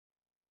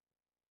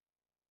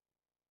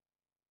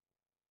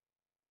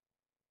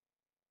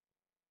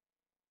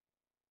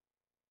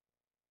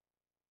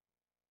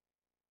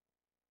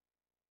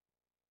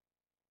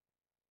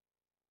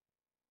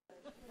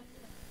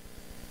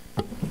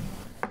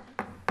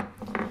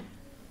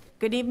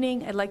Good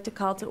evening. I'd like to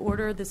call to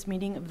order this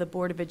meeting of the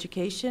Board of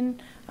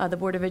Education. The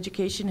Board of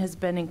Education has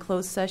been in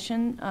closed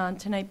session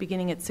tonight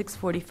beginning at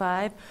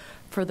 6:45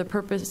 for the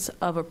purpose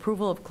of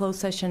approval of closed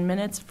session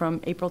minutes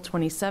from April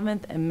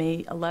 27th and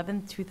May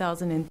 11th,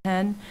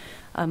 2010,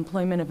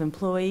 employment of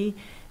employee,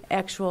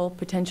 actual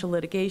potential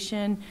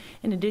litigation.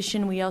 In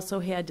addition, we also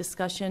had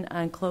discussion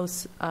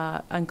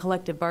on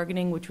collective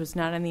bargaining, which was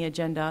not on the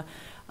agenda,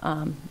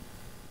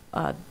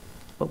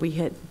 but we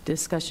had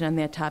discussion on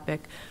that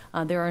topic.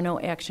 There are no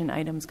action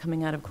items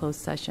coming out of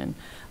closed session.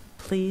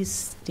 Please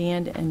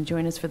stand and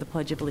join us for the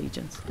Pledge of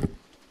Allegiance.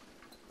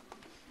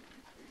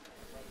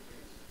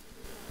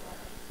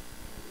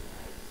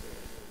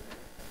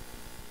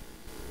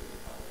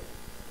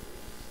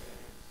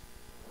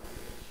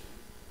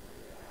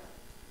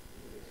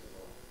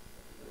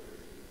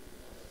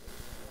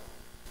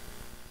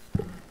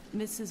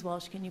 Mrs.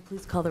 Walsh, can you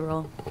please call the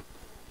roll?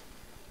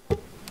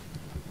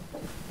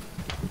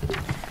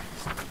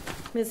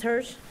 Ms.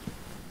 Hirsch?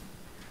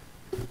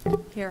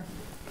 Here.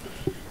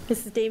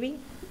 Mrs. Davy?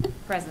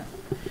 Present.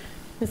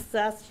 Mrs.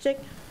 Ostichik?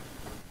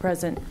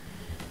 Present.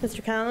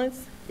 Mr.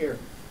 Collins? Here.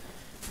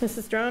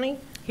 Mrs. Droney?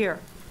 Here.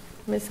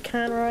 Ms.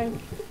 Conroy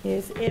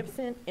is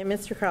absent, and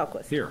Mr.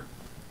 Kralquist. Here.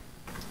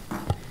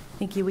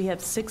 Thank you. We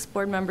have 6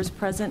 board members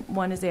present.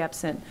 1 is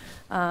absent.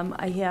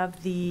 I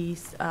have the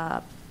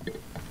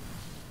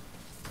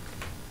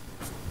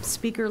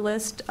speaker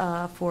list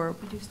for.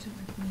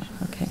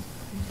 Okay.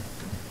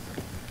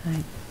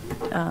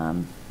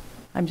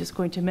 I'm just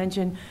going to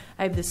mention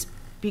I have the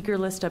speaker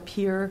list up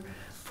here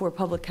for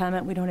public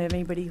comment. We don't have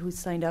anybody who's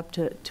signed up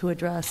to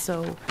address,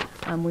 so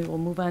we will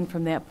move on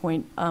from that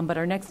point. But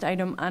our next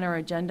item on our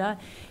agenda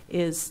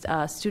is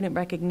student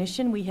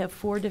recognition. We have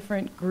 4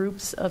 different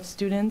groups of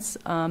students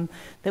that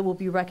we'll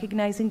be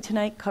recognizing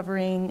tonight,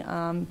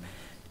 covering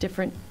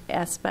different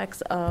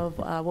aspects of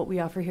what we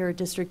offer here at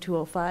District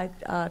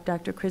 205.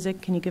 Dr.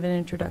 Krizik, can you give an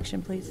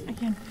introduction, please? I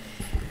can.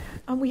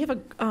 We have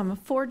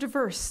 4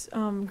 diverse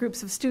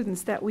groups of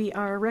students that we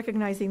are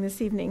recognizing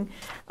this evening.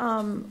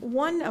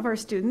 One of our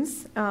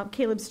students,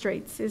 Caleb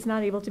Straits, is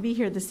not able to be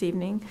here this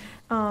evening,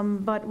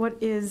 but what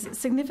is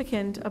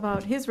significant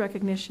about his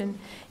recognition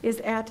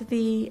is at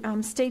the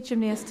State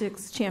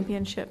Gymnastics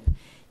Championship.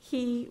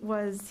 He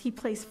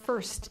placed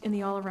first in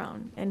the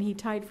all-around, and he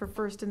tied for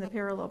first in the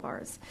parallel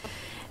bars.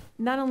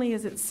 Not only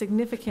is it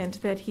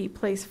significant that he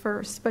placed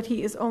first, but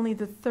he is only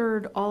the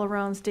 3rd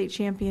all-around state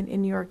champion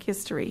in New York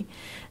history,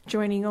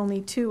 joining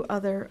only 2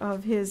 other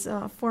of his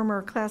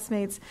former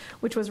classmates,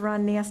 which was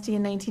Ron Nasty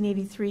in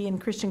 1983 and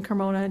Christian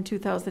Carmona in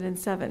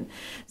 2007.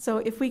 So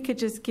if we could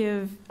just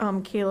give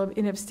Caleb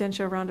in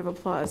absentia a round of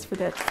applause for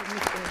that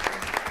significant.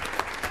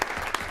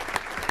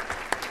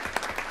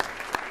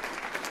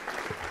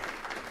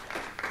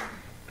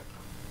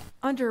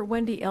 Under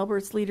Wendy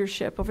Albert's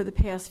leadership over the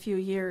past few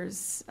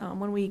years,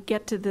 when we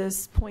get to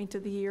this point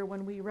of the year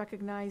when we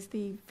recognize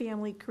the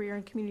Family, Career,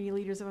 and Community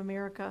Leaders of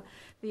America,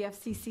 the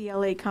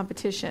FCCLA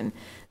competition,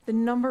 the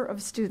number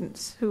of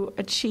students who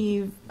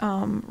achieve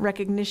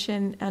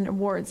recognition and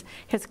awards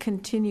has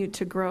continued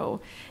to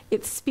grow.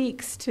 It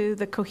speaks to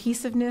the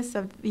cohesiveness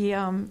of the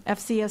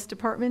FCS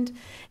department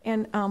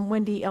and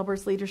Wendy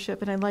Albert's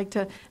leadership. And I'd like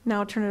to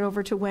now turn it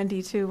over to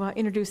Wendy to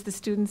introduce the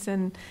students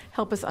and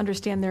help us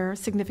understand their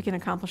significant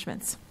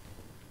accomplishments.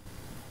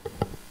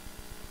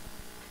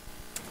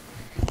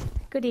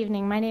 Good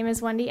evening. My name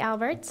is Wendy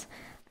Albert.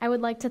 I would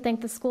like to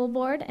thank the school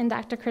board and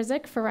Dr.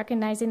 Krizik for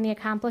recognizing the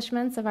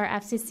accomplishments of our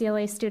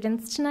FCCLA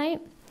students tonight.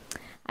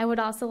 I would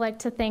also like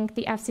to thank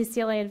the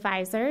FCCLA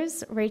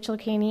advisors, Rachel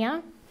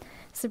Kania,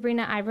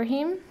 Sabrina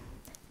Ibrahim,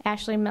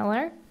 Ashley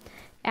Miller,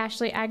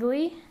 Ashley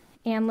Egley,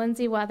 and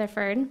Lindsay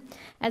Weatherford,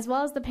 as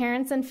well as the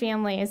parents and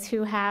families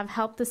who have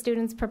helped the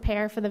students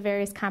prepare for the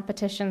various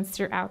competitions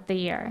throughout the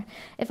year.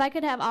 If I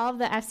could have all of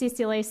the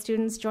FCCLA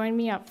students join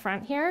me up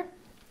front here.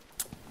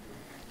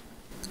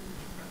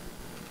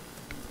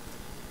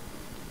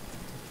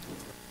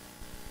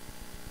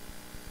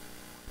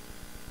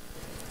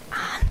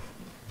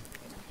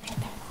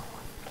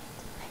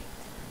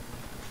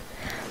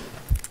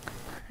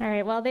 All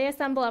right, while they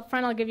assemble up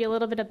front, I'll give you a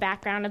little bit of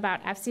background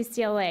about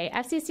FCCLA.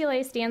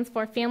 FCCLA stands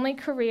for Family,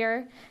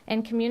 Career,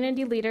 and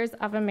Community Leaders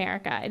of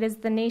America. It is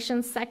the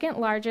nation's 2nd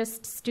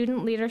largest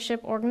student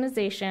leadership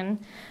organization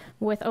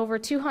with over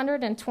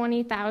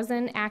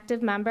 220,000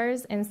 active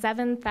members in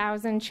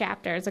 7,000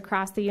 chapters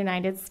across the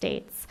United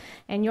States.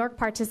 And York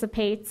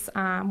participates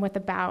with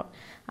about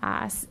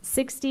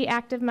 60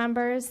 active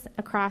members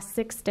across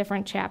 6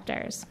 different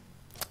chapters.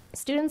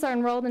 Students are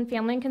enrolled in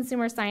family and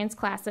consumer science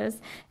classes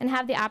and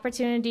have the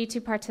opportunity to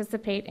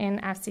participate in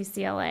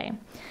FCCLA.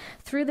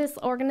 Through this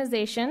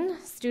organization,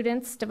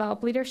 students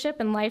develop leadership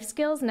and life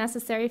skills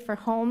necessary for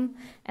home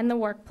and the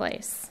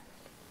workplace.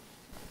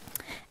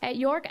 At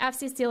York,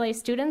 FCCLA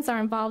students are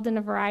involved in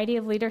a variety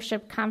of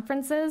leadership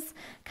conferences,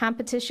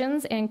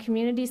 competitions, and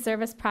community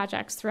service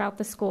projects throughout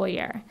the school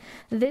year.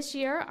 This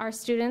year, our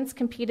students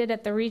competed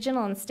at the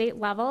regional and state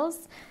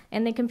levels,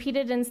 and they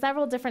competed in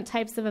several different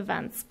types of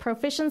events.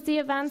 Proficiency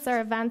events are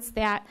events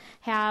that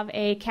have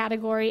a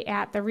category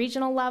at the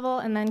regional level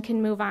and then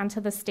can move on to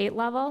the state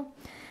level.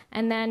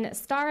 And then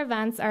STAR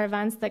events are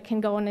events that can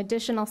go an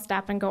additional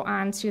step and go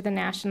on to the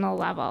national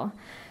level.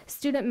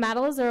 Student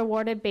medals are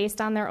awarded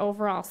based on their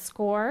overall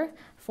score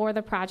for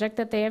the project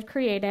that they have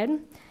created,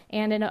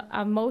 and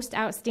a most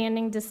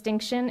outstanding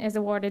distinction is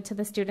awarded to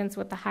the students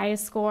with the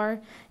highest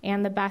score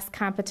and the best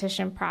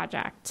competition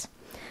project.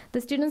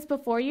 The students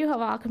before you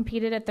have all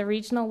competed at the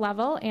regional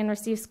level and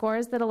received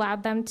scores that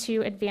allowed them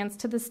to advance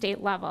to the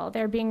state level.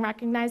 They're being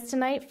recognized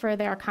tonight for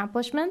their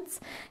accomplishments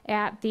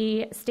at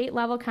the state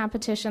level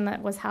competition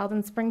that was held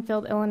in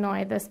Springfield,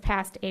 Illinois this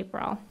past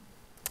April.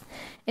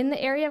 In the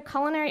area of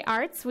culinary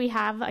arts, we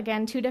have,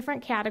 again, two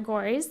different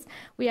categories.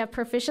 We have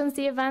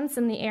proficiency events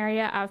in the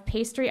area of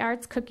pastry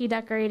arts, cookie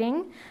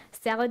decorating,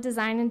 salad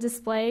design and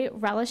display,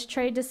 relish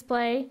tray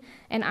display,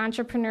 and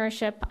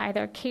entrepreneurship,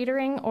 either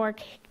catering or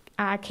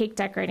cake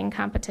decorating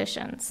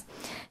competitions.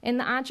 In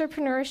the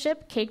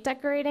entrepreneurship cake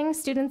decorating,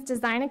 students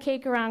design a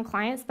cake around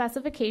client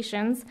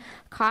specifications,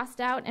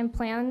 cost out and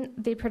plan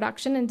the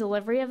production and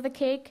delivery of the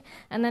cake,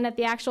 and then at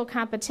the actual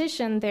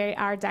competition, they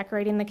are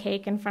decorating the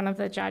cake in front of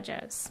the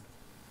judges.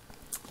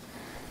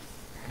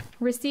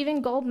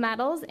 Receiving gold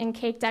medals in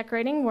cake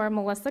decorating were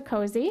Melissa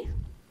Cozy,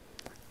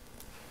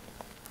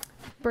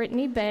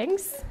 Brittany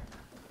Biggs,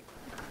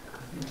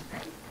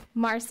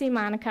 Marcy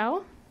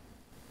Monaco,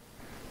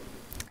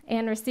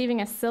 and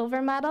receiving a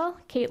silver medal,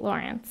 Kate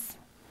Lawrence.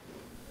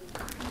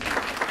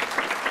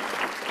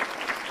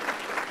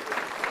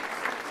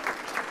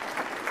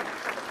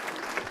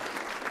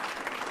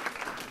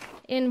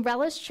 In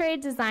relish tray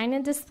design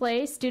and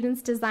display,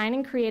 students design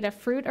and create a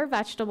fruit or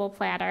vegetable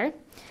platter,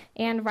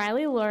 and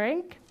Riley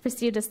Lurig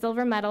received a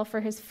silver medal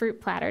for his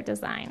fruit platter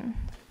design.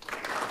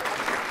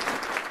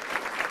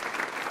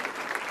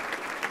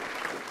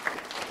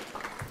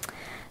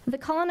 The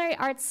Culinary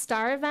Arts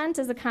Star event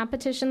is a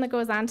competition that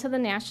goes on to the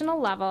national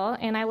level,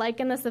 and I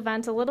liken this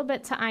event a little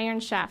bit to Iron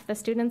Chef. The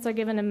students are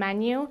given a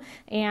menu,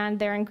 and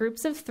they're in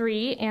groups of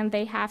 3, and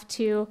they have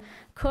to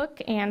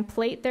cook and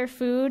plate their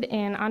food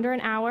in under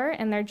an hour,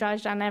 and they're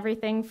judged on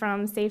everything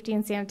from safety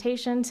and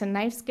sanitation to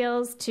knife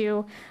skills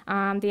to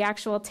the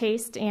actual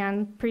taste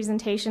and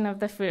presentation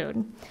of the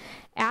food.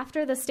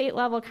 After the state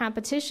level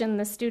competition,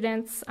 the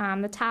students,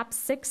 the top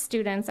 6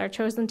 students are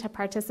chosen to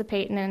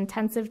participate in an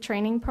intensive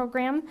training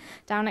program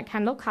down at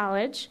Kendall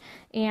College,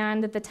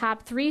 and the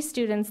top 3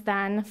 students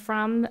then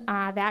from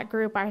that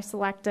group are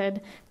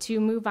selected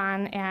to move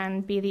on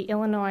and be the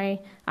Illinois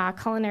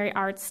Culinary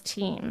Arts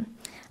team.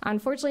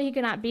 Unfortunately, he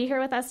could not be here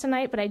with us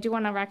tonight, but I do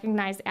want to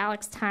recognize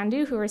Alex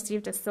Tondu, who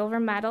received a silver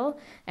medal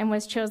and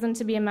was chosen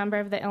to be a member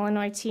of the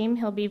Illinois team.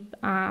 He'll be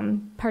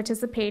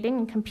participating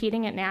and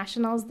competing at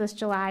nationals this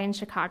July in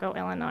Chicago,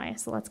 Illinois.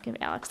 So let's give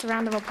Alex a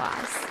round of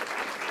applause.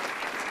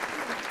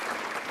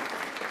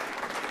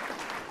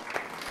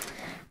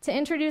 To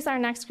introduce our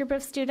next group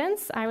of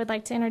students, I would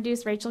like to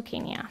introduce Rachel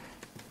Kania.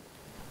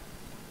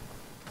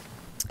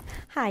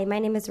 Hi, my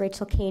name is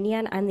Rachel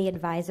Kanian. I'm the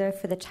advisor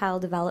for the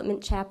Child Development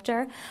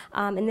Chapter.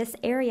 In this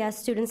area,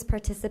 students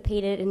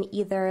participated in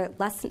either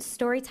lesson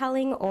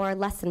storytelling or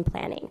lesson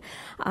planning.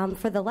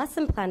 For the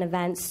lesson plan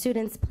event,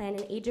 students plan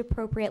an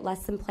age-appropriate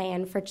lesson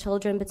plan for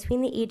children between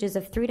the ages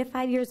of 3 to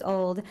 5 years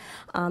old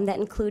that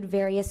include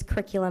various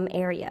curriculum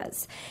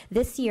areas.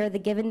 This year, the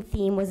given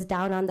theme was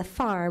Down on the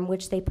Farm,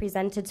 which they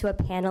presented to a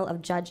panel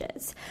of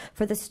judges.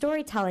 For the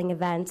storytelling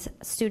event,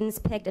 students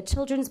picked a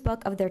children's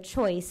book of their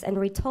choice and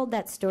retold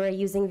that story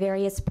using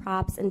various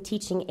props and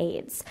teaching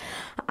aids.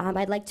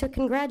 I'd like to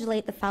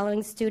congratulate the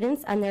following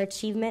students on their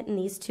achievement in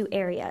these 2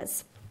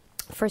 areas.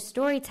 For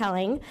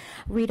storytelling,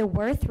 Rita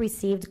Worth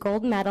received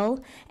gold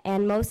medal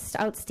and most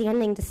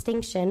outstanding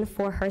distinction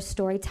for her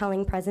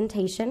storytelling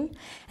presentation.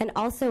 And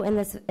also in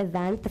this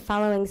event, the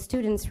following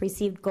students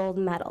received gold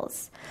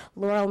medals: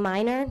 Laurel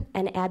Miner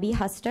and Abby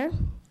Huster.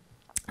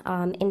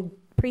 In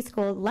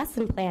preschool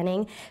lesson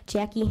planning,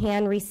 Jackie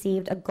Han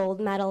received a gold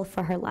medal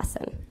for her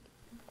lesson.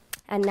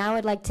 And now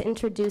I'd like to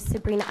introduce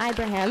Sabrina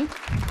Ibrahim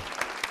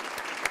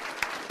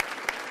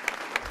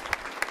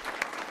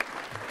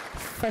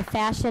for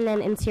fashion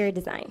and interior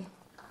design.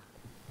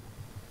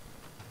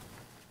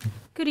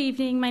 Good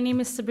evening. My name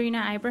is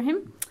Sabrina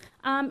Ibrahim.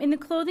 In the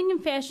clothing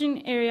and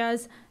fashion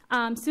areas,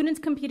 students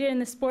competed in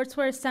the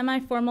sportswear,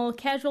 semi-formal,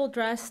 casual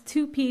dress,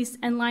 two-piece,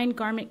 and lined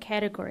garment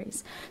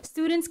categories.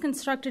 Students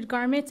constructed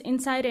garments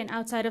inside and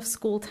outside of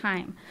school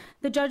time.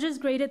 The judges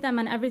graded them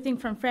on everything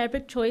from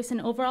fabric choice and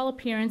overall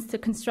appearance to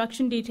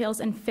construction details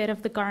and fit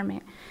of the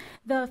garment.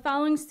 The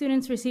following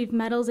students received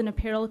medals in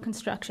apparel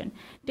construction.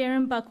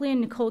 Darren Buckley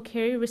and Nicole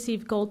Carey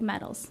received gold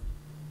medals.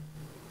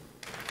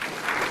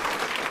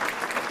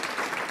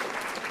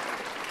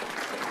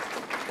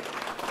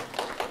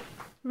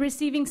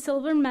 Receiving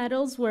silver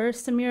medals were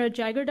Samira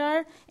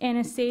Jagardar and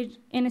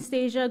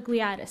Anastasia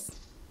Gliadis.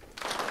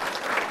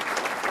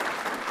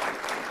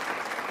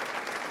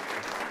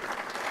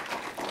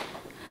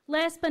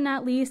 Last but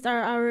not least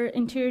are our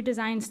interior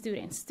design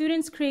students.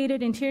 Students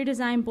created interior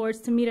design boards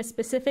to meet a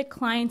specific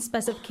client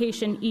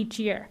specification each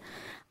year.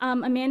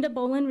 Amanda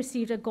Boland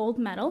received a gold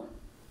medal.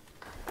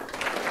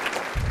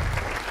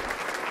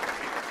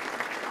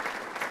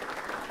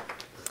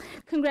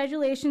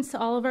 Congratulations to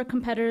all of our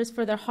competitors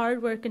for their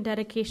hard work and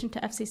dedication to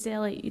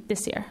FCCLA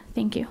this year.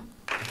 Thank you.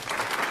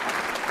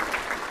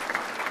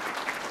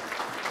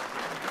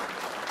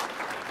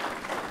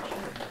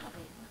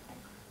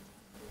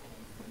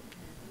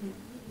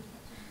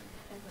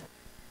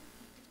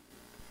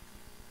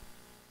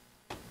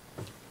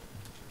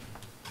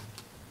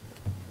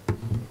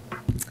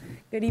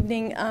 Good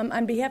evening.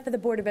 On behalf of the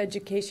Board of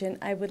Education,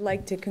 I would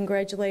like to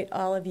congratulate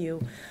all of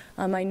you.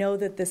 I know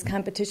that this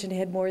competition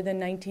had more than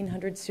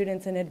 1,900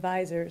 students and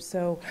advisors,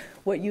 so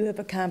what you have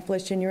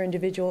accomplished in your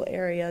individual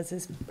areas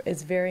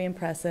is very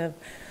impressive.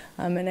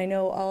 And I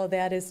know all of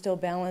that is still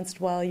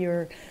balanced while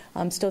you're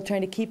still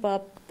trying to keep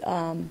up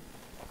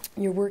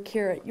your work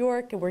here at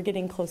York, and we're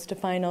getting close to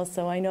finals,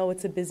 so I know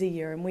it's a busy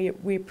year, and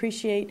we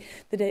appreciate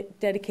the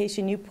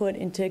dedication you put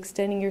into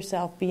extending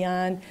yourself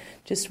beyond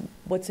just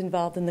what's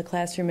involved in the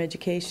classroom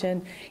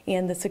education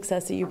and the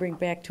success that you bring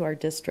back to our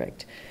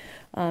district.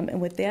 And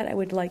with that, I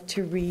would like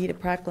to read a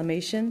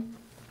proclamation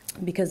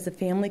because the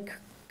Family,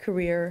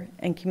 Career,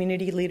 and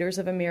Community Leaders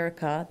of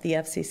America, the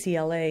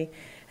FCCLA,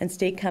 and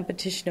State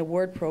Competition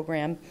Award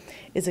Program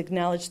is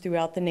acknowledged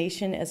throughout the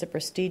nation as a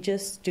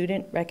prestigious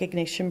student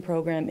recognition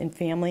program in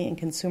family and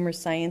consumer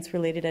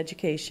science-related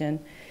education,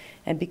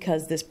 and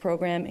because this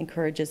program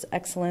encourages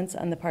excellence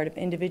on the part of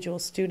individual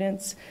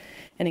students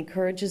and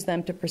encourages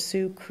them to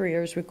pursue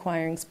careers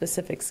requiring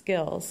specific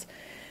skills,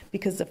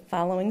 because the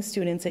following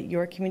students at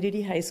York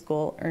Community High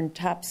School earned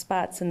top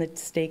spots in the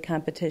state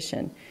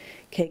competition: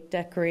 cake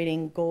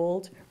decorating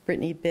gold,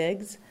 Brittany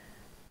Biggs,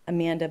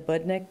 Amanda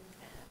Budnick,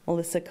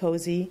 Melissa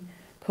Cozy,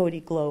 Cody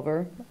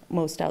Glover,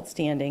 most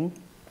outstanding,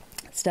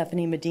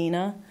 Stephanie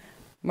Medina,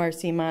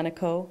 Marcy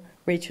Monaco,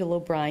 Rachel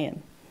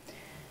O'Brien.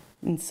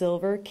 In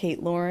silver,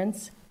 Kate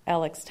Lawrence,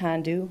 Alex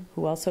Tondu,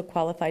 who also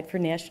qualified for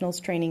Nationals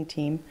training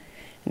team.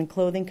 In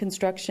clothing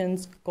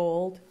constructions,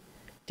 gold,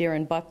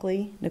 Darren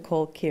Buckley,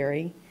 Nicole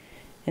Carey.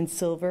 In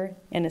silver,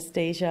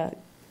 Anastasia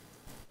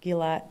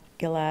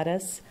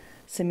Giladis,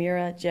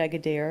 Samira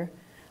Jagadair,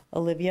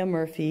 Olivia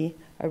Murphy,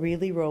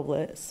 Areli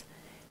Robles.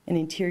 In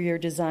interior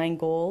design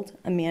gold,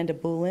 Amanda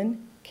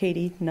Boulin,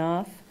 Katie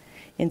Knopf.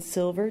 In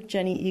silver,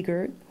 Jenny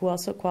Egert, who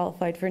also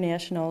qualified for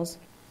nationals.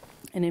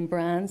 And in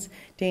bronze,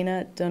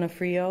 Dana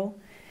Donofrio.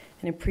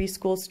 And in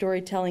preschool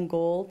storytelling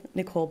gold,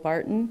 Nicole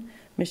Barton,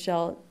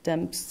 Michelle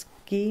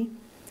Dembski,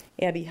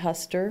 Abby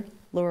Huster,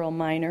 Laurel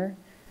Miner,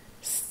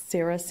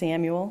 Sarah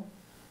Samuel,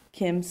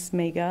 Kim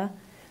Smega,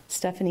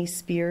 Stephanie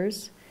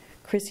Spears,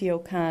 Chrissy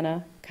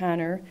O'Connor,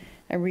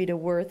 and Rita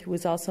Worth, who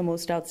was also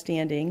most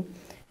outstanding.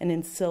 And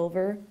in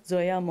silver,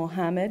 Zoya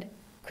Mohammed,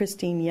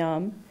 Christine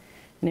Yum.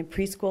 And in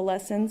preschool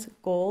lessons,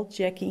 gold,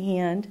 Jackie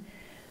Hand,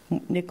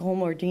 Nicole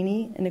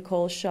Mordini, and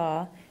Nicole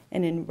Shaw.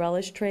 And in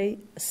relish tray,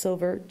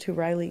 silver to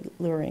Riley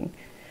Luring.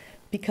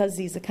 Because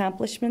these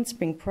accomplishments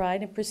bring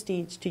pride and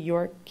prestige to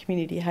York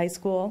Community High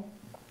School,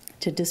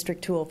 to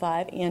District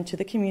 205, and to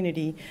the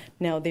community,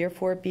 now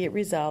therefore be it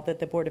resolved that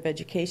the Board of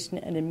Education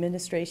and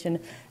Administration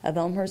of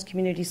Elmhurst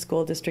Community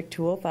School District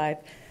 205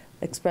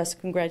 express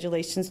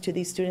congratulations to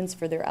these students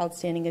for their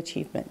outstanding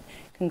achievement.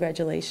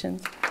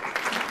 Congratulations.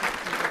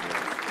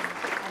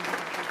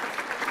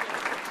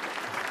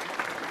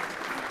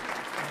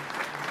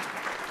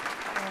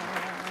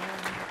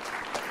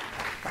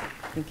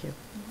 Thank you.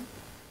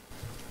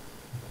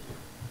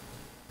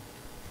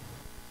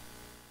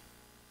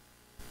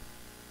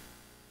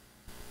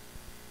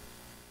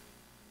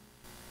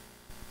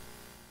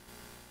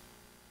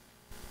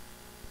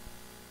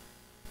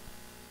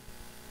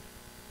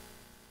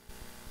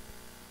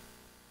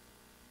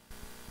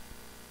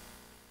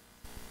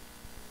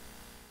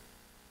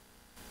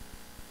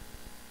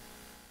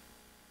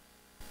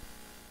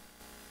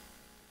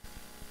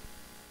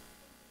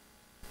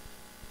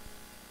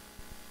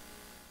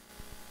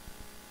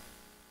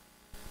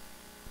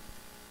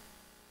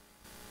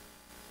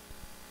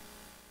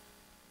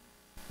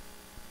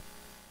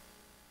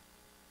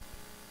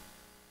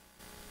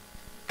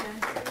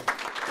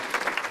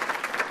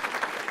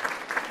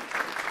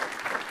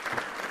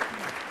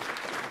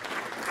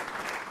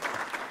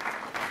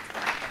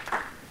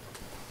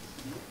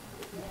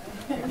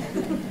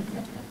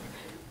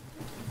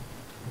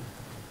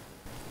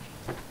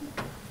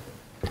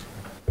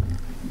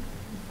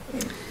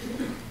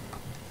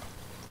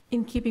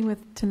 In keeping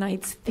with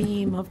tonight's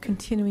theme of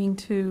continuing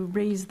to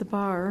raise the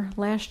bar,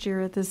 last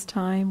year at this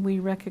time we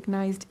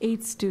recognized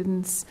 8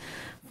 students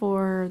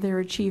for their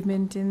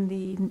achievement in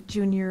the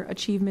Junior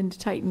Achievement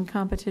Titan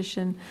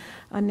competition,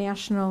 a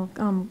national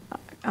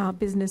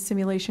business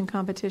simulation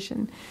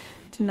competition.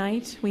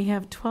 Tonight we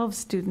have 12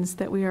 students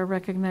that we are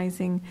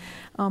recognizing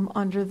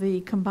under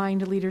the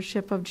combined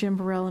leadership of Jim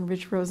Burrell and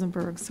Rich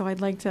Rosenberg. So I'd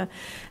like to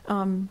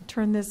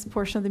turn this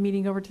portion of the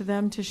meeting over to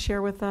them to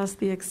share with us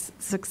the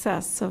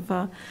success of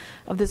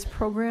this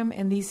program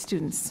and these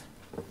students.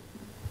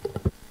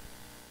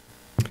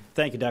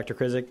 Thank you, Dr.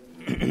 Krizik.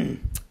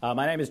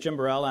 My name is Jim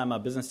Burrell. I'm a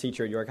business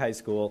teacher at York High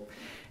School,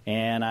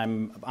 and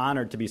I'm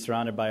honored to be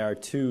surrounded by our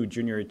two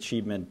junior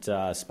achievement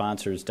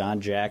sponsors.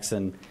 Don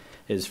Jackson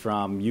is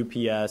from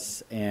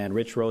UPS, and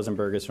Rich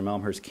Rosenberg is from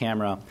Elmhurst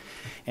Camera,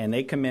 and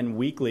they come in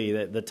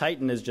weekly. The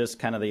Titan is just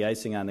kind of the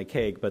icing on the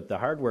cake, but the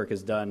hard work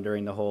is done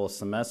during the whole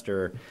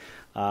semester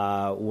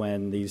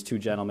when these two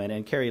gentlemen,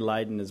 and Carrie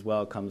Leiden as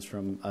well comes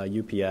from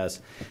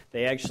UPS,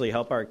 they actually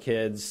help our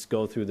kids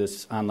go through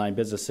this online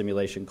business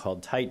simulation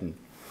called Titan.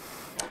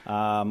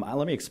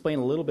 Let me explain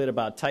a little bit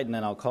about Titan,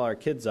 then I'll call our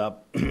kids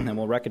up and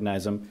we'll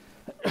recognize them.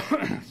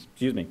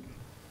 Excuse me.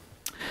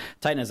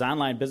 Titan is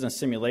online business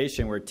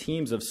simulation where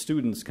teams of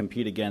students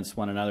compete against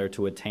one another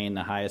to attain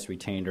the highest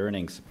retained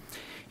earnings.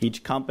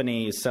 Each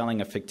company is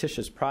selling a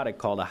fictitious product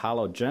called a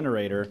hollow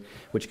generator,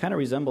 which kind of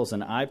resembles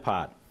an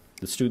iPod.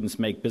 The students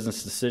make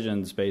business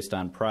decisions based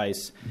on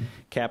price,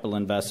 capital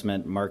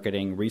investment,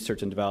 marketing,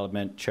 research and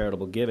development,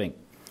 charitable giving.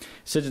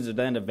 Decisions are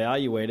then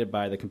evaluated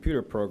by the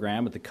computer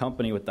program, with the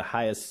company with the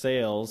highest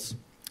sales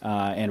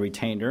and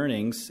retained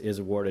earnings is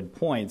awarded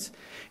points.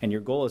 And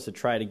your goal is to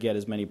try to get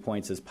as many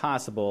points as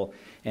possible,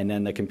 and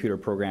then the computer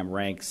program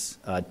ranks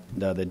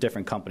the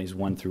different companies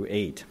 1 through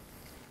 8.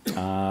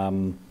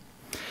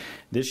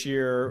 This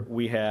year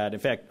we had, in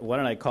fact, why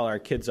don't I call our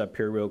kids up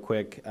here real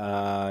quick.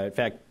 In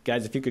fact,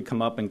 guys, if you could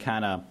come up and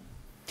kind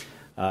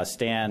of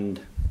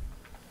stand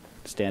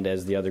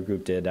as the other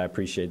group did, I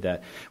appreciate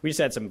that. We just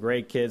had some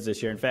great kids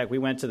this year. In fact, we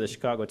went to the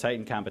Chicago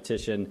Titan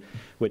competition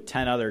with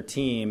 10 other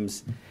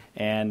teams,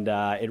 and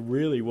it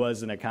really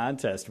wasn't a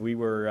contest. We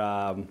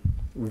were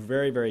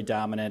very, very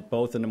dominant,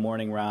 both in the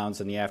morning rounds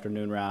and the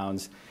afternoon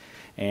rounds.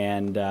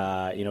 And,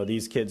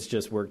 these kids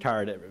just worked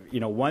hard.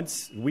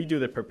 Once we do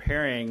the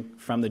preparing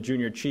from the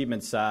junior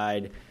achievement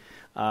side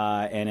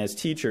and as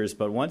teachers,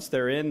 but once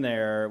they're in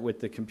there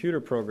with the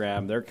computer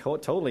program, they're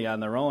totally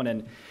on their own.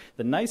 And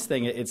the nice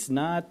thing, it's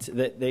not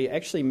that they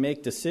actually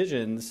make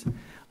decisions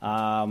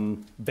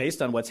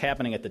based on what's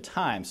happening at the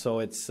time. So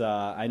it's,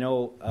 I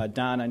know,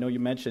 Don, I know you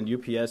mentioned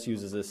UPS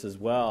uses this as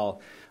well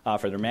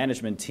for their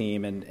management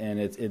team, and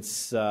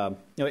it's a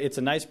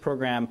nice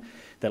program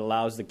that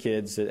allows the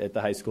kids at the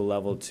high school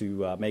level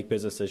to make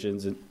business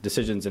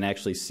decisions and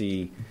actually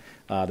see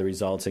the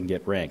results and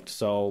get ranked.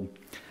 So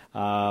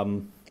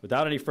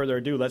without any further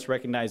ado, let's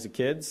recognize the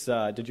kids.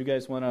 Did you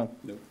guys want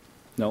to?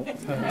 No?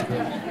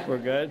 We're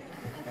good?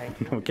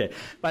 Okay.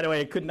 By the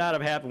way, it could not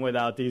have happened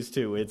without these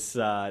two. It's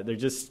they're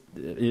just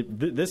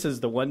this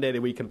is the one day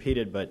that we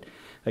competed, but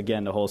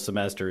again, the whole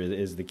semester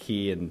is the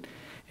key,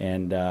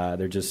 and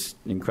they're just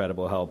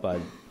incredible help.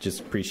 I just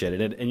appreciate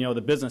it. And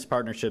the business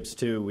partnerships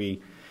too. We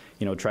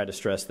try to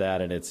stress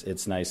that, and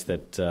it's nice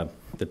that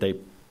that they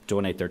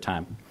donate their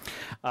time.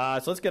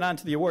 So let's get on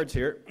to the awards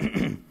here.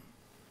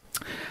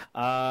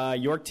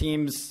 York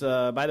teams.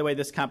 By the way,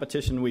 this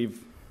competition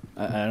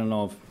I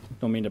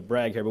don't mean to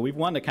brag here, but we've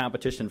won the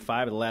competition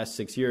 5 of the last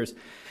 6 years,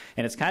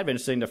 and it's kind of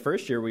interesting. The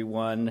first year we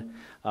won,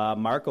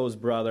 Marco's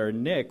brother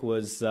Nick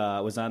was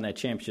on that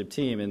championship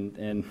team,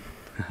 and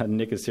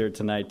Nick is here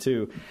tonight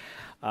too.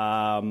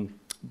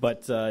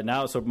 But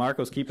now, so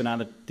Marco's keeping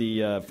on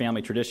the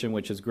family tradition,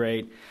 which is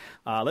great.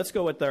 Let's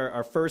go with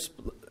our first.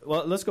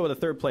 Well, let's go with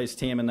the third place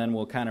team, and then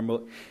we'll kind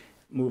of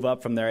move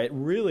up from there. It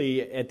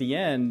really, at the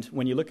end,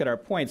 when you look at our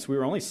points, we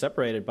were only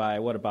separated by,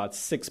 about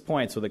 6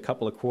 points with a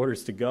couple of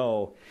quarters to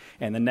go,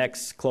 and the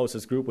next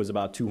closest group was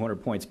about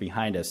 200 points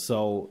behind us.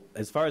 So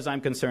as far as I'm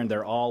concerned,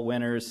 they're all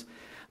winners.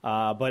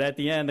 But at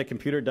the end, the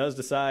computer does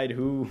decide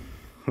who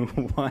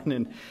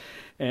won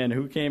and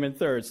who came in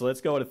third. So let's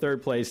go with a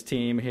third place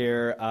team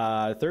here.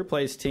 Third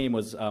place team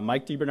was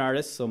Mike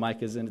DeBernardis, so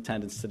Mike is in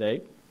attendance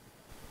today.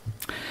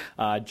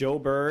 Joe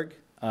Berg,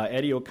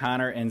 Eddie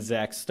O'Connor, and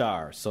Zach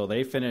Starr. So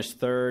they finished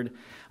third.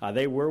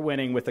 They were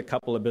winning with a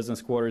couple of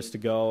business quarters to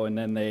go, and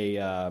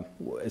then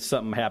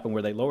something happened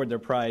where they lowered their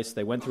price.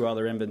 They went through all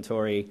their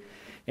inventory,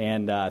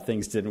 and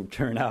things didn't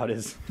turn out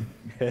as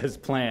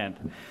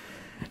planned.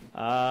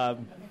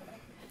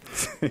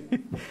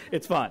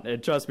 It's fun.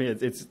 And trust me,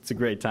 it's a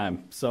great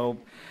time. So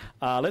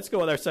let's go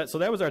with our set. So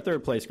that was our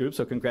third place group,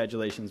 so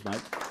congratulations, Mike.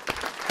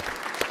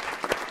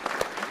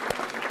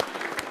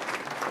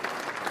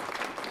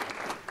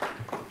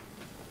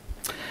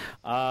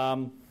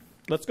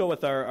 Let's go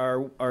with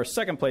our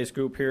second place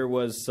group here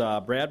was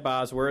Brad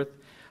Bosworth,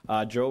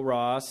 Joe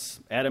Ross,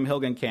 Adam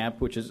Hilgenkamp,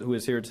 who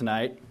is here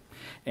tonight,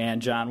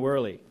 and John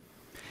Worley.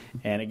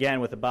 And again,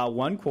 with about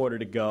 1 quarter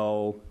to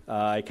go,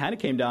 it kind of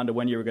came down to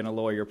when you were going to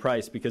lower your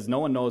price, because no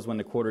one knows when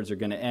the quarters are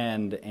going to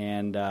end,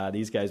 and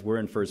these guys were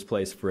in first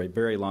place for a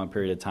very long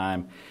period of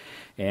time,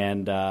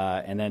 and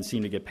then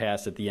seemed to get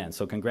passed at the end.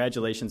 So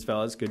congratulations,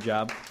 fellas. Good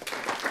job.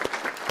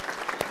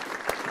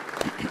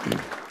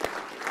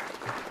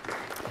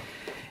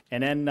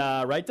 And then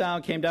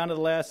came down to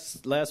the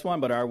last one,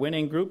 but our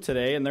winning group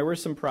today, and there were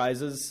some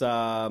prizes.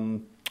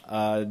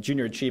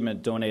 Junior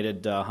Achievement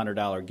donated a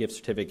 $100 gift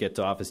certificate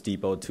to Office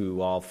Depot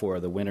to all 4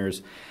 of the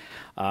winners.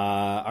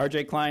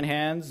 RJ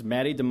Kleinhans,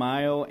 Maddie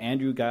DeMaio,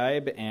 Andrew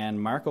Geib,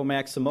 and Marco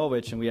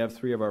Maximovich. And we have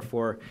 3 of our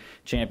 4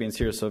 champions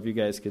here, so if you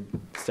guys could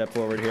step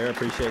forward here, I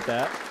appreciate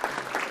that.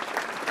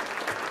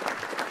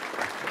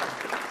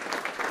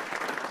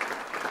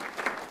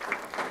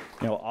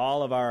 You know,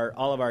 all of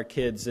our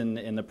kids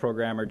in the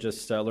program are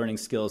just learning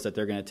skills that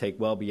they're going to take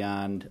well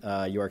beyond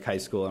York High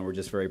School, and we're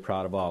just very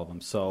proud of all of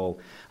them. So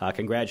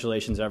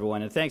congratulations,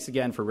 everyone, and thanks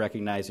again for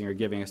recognizing or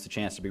giving us the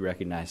chance to be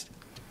recognized.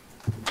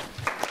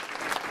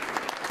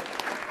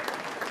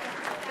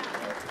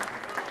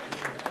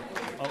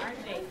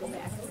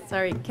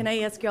 Sorry, can I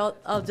ask you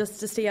all just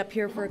to stay up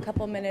here for a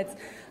couple minutes?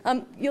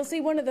 You'll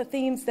see one of the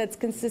themes that's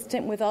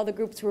consistent with all the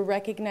groups we're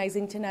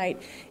recognizing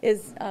tonight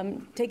is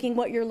taking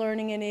what you're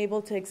learning and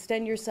able to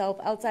extend yourself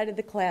outside of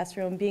the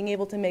classroom, being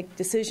able to make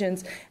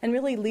decisions, and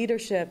really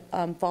leadership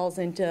falls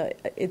into,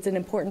 it's an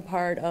important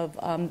part of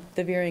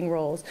the varying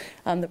roles.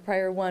 The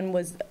prior one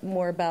was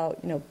more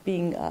about,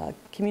 being a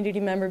community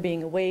member,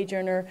 being a wage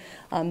earner.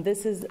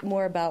 This is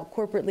more about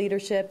corporate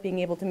leadership, being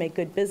able to make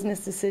good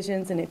business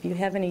decisions, and if you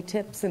have any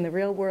tips in the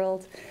real world,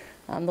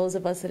 those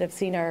of us that have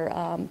seen our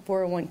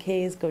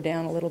 401ks go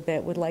down a little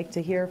bit would like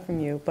to hear from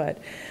you. But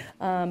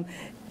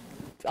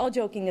all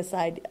joking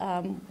aside,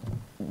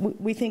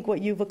 we think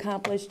what you've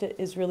accomplished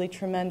is really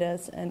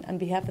tremendous. And on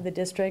behalf of the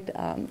district,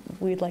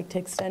 we'd like to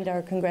extend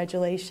our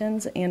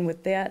congratulations. And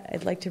with that,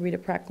 I'd like to read a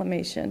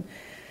proclamation.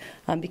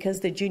 Because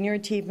the Junior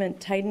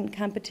Achievement Titan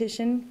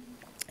Competition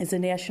is a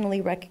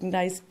nationally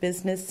recognized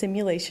business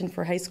simulation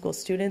for high school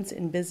students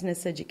in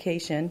business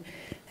education,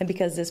 and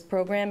because this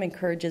program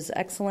encourages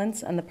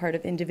excellence on the part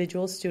of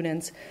individual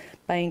students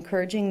by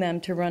encouraging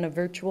them to run a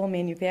virtual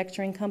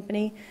manufacturing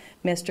company,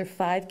 master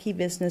 5 key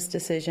business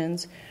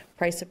decisions: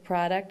 price of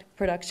product,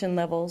 production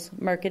levels,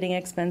 marketing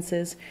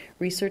expenses,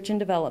 research and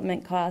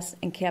development costs,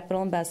 and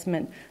capital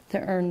investment to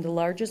earn the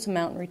largest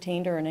amount in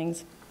retained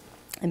earnings.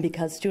 And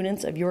because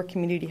students of York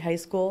Community High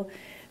School,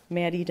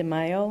 Maddie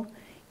DeMaio,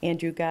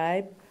 Andrew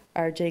Geib,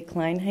 RJ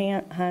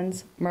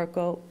Kleinhans,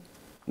 Marco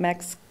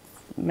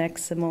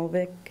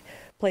Maximovic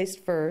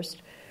placed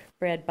first,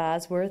 Brad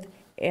Bosworth,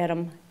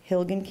 Adam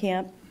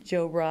Hilgenkamp,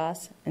 Joe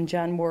Ross, and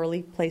John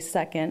Morley placed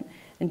second,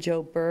 and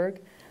Joe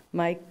Berg,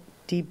 Mike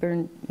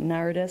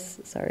DeBernardis,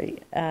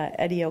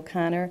 Eddie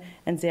O'Connor,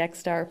 and Zach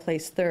Starr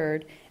placed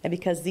third. And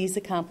because these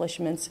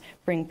accomplishments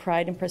bring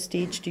pride and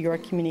prestige to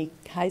York Community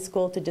High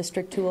School, to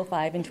District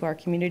 205, and to our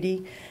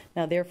community,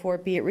 now therefore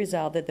be it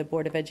resolved that the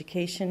Board of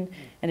Education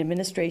and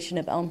Administration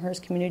of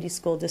Elmhurst Community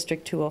School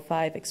District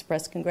 205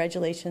 express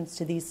congratulations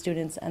to these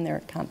students and their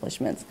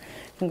accomplishments.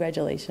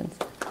 Congratulations.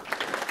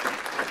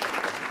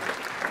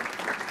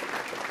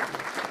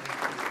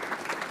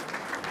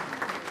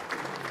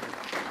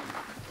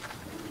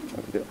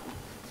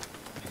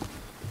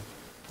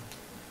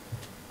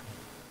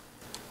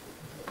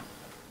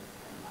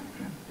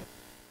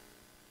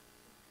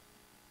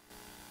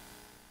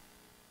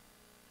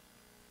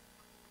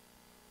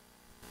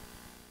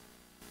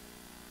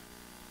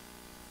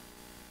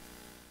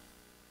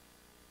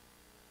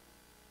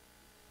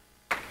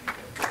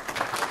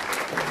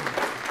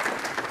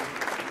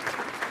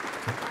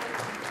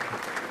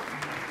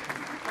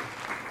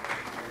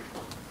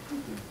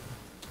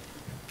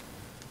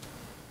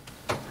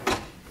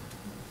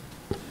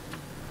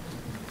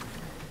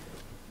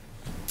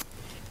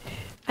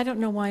 I don't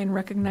know why in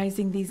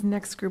recognizing these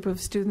next group of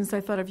students,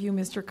 I thought of you,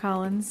 Mr.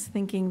 Collins,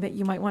 thinking that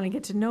you might want to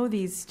get to know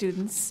these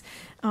students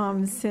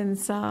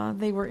since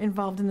they were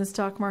involved in the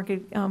stock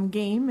market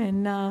game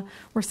and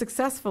were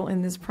successful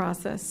in this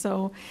process.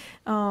 So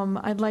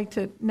I'd like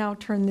to now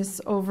turn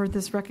this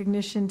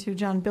recognition to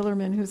John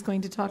Billerman, who's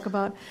going to talk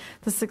about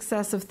the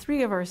success of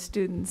 3 of our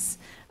students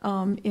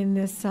in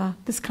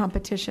this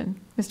competition.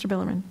 Mr.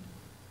 Billerman.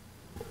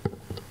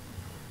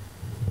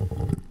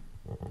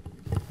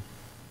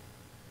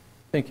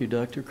 Thank you,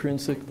 Dr.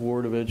 Krinsick,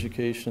 Board of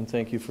Education.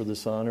 Thank you for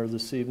this honor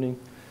this evening.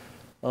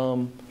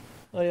 I'm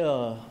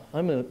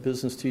a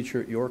business teacher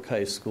at York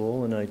High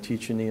School, and I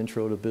teach in the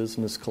Intro to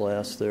Business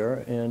class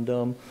there. And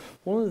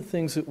one of the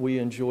things that we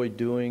enjoy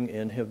doing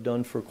and have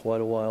done for quite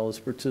a while is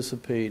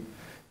participate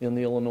in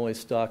the Illinois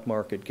stock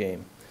market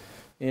game.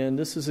 And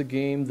this is a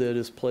game that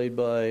is played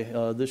by,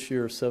 this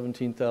year,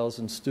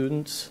 17,000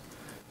 students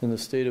in the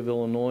state of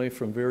Illinois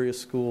from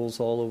various schools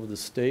all over the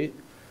state.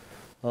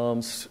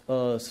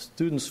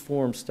 Students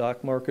form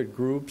stock market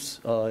groups,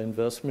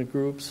 investment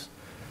groups.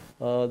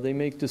 They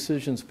make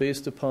decisions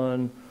based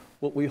upon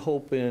what we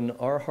hope in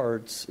our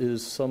hearts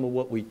is some of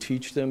what we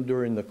teach them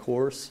during the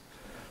course.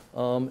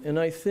 And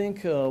I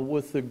think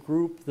with the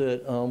group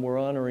that we're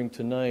honoring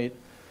tonight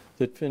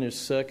that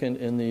finished second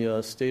in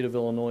the state of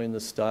Illinois in the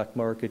stock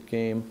market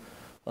game,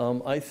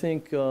 I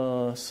think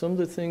some of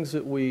the things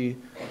that we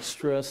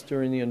stressed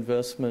during the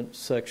investment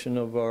section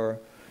of our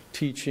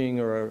teaching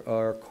or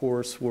our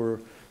course were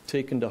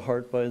taken to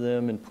heart by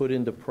them and put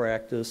into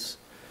practice,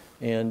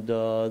 and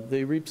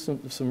they reaped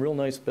some real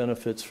nice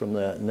benefits from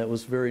that, and that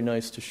was very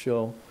nice to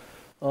show.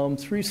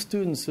 3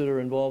 students that are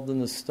involved in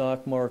the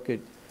stock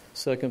market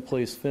second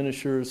place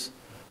finishers,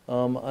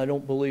 I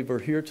don't believe are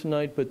here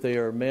tonight, but they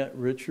are Matt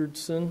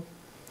Richardson,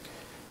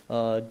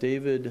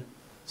 David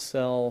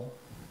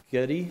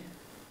Salgetti,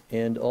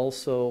 and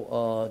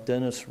also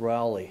Dennis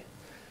Rowley.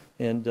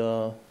 And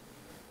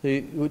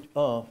they would,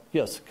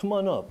 yes, come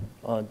on up.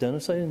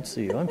 Dennis, I didn't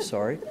see you. I'm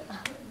sorry.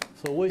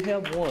 So we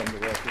have one to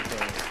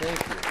represent us.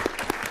 Thank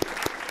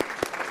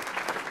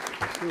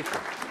you. Super.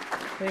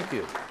 Thank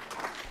you.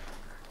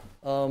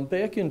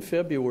 Back in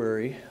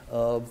February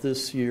of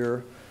this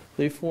year,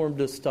 they formed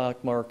a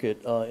stock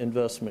market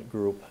investment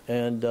group,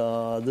 and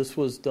this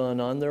was done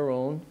on their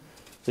own.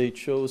 They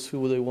chose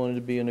who they wanted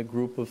to be in a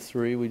group of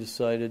 3. We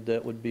decided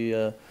that would be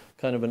a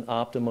kind of an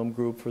optimum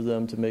group for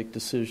them to make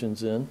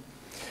decisions in.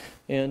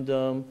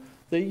 And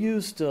they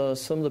used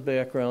some of the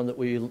background that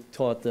we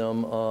taught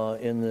them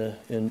in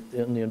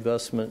the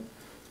investment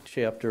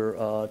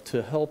chapter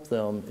to help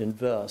them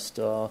invest.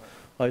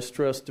 I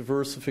stressed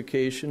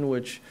diversification,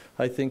 which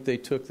I think they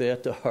took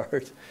that to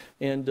heart,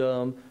 and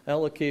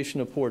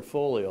allocation of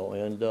portfolio.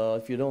 And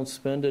if you don't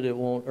spend it, it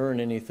won't earn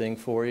anything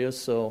for you,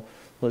 so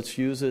let's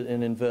use it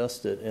and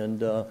invest it.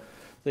 And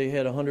they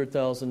had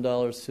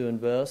 $100,000 to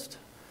invest.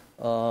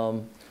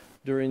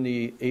 During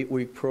the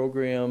 8-week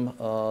program,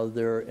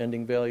 their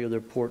ending value of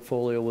their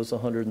portfolio was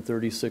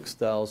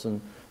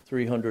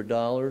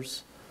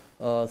 $136,300,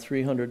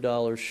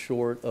 $300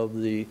 short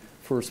of the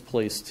first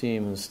place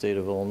team in the state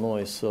of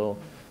Illinois. So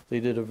they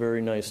did a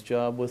very nice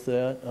job with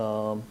that.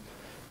 I'm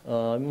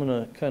going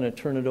to kind of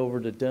turn it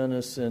over to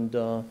Dennis,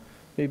 and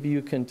maybe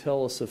you can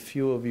tell us a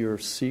few of your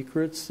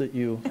secrets that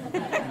you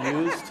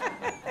used.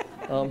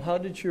 How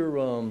did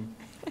your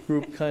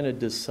group kind of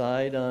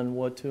decide on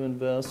what to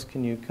invest?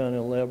 Can you kind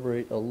of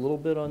elaborate a little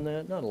bit on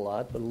that? Not a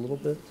lot, but a little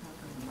bit.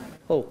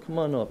 Oh, come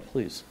on up,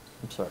 please.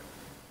 I'm sorry.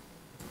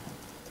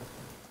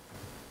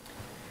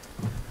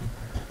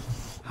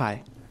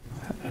 Hi.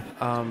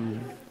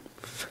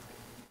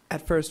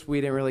 At first,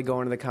 we didn't really go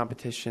into the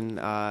competition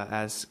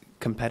as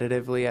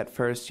competitively at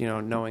first,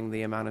 knowing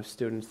the amount of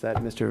students that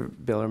Mr.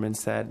 Billerman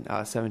said,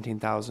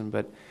 17,000.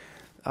 But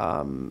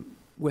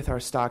with our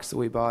stocks that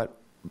we bought,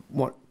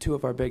 2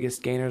 of our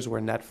biggest gainers were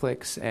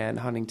Netflix and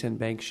Huntington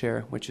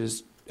Bankshare, which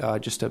is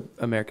just an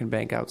American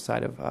bank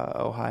outside of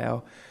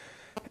Ohio.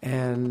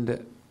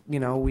 And,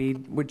 we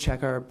would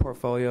check our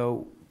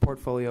portfolio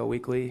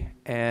weekly,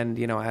 and,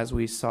 as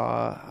we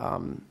saw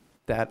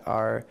that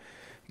our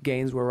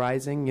gains were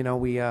rising,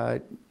 we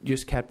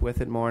just kept with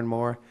it more and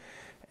more.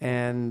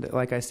 And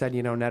like I said,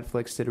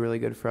 Netflix did really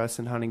good for us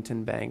in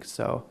Huntington Bank,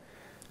 so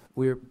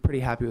we were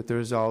pretty happy with the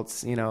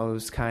results. It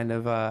was kind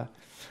of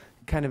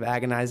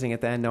agonizing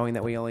at the end, knowing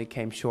that we only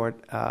came short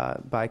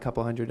by a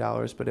couple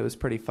 $100, but it was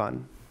pretty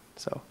fun.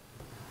 So,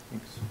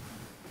 thanks.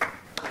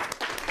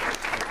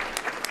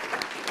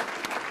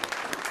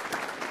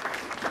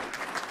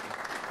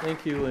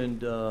 Thank you, and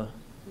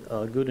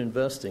good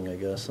investing, I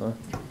guess, huh?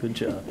 Good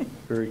job.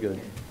 Very good.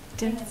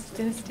 Dennis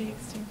Diggs, too.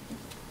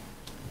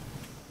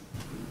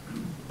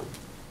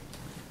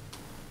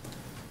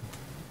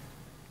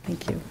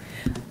 Thank you.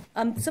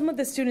 Some of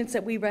the students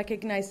that we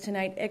recognize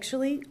tonight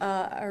actually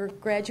are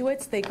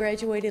graduates. They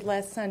graduated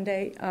last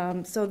Sunday,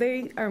 so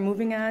they are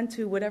moving on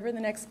to whatever the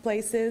next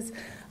place is.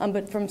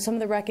 But from some of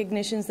the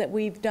recognitions that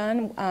we've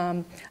done,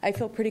 I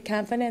feel pretty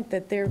confident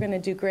that they're going to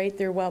do great.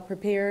 They're well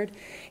prepared,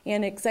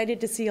 and excited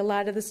to see a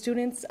lot of the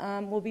students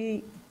will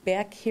be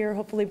back here,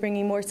 hopefully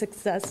bringing more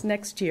success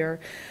next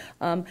year.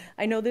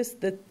 I know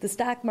the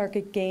stock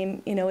market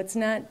game, it's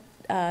not.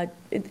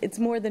 It's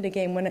more than a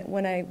game.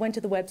 When I went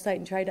to the website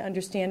and tried to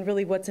understand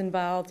really what's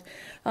involved,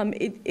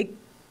 it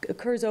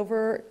occurs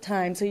over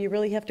time, so you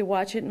really have to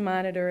watch it and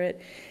monitor it.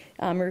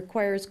 It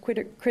requires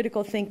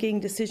critical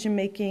thinking,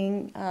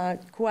 decision-making,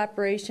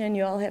 cooperation.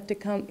 You all have to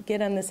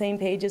get on the same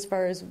page as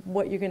far as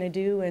what you're going to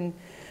do and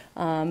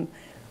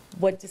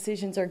what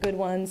decisions are good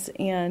ones,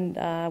 and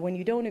when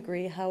you don't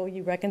agree, how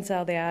you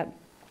reconcile that.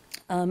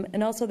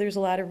 And also there's a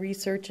lot of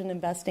research and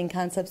investing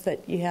concepts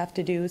that you have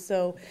to do.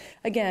 So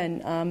again,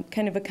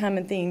 kind of a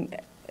common theme,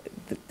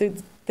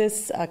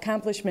 this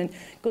accomplishment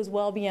goes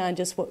well beyond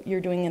just what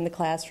you're doing in the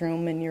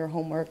classroom and your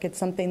homework. It's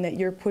something that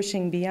you're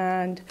pushing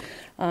beyond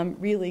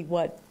really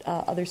what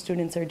other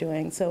students are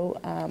doing. So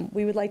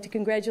we would like to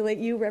congratulate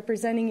you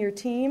representing your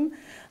team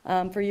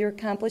for your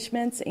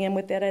accomplishments. And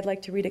with that, I'd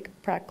like to read a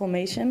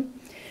proclamation.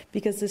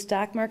 Because the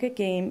Stock Market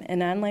Game,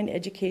 an online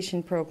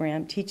education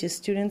program, teaches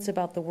students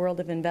about the world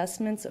of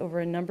investments over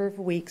a number of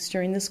weeks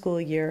during the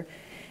school year,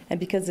 and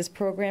because this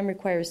program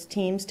requires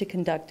teams to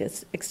conduct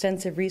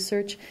extensive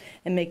research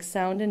and make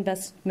sound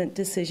investment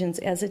decisions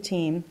as a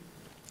team,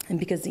 and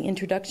because the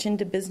introduction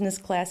to business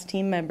class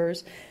team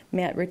members,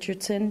 Matt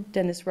Richardson,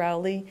 Dennis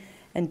Rowley,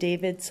 and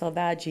David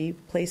Salvaggi,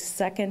 placed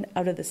second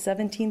out of the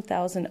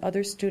 17,000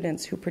 other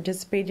students who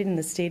participated in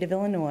the state of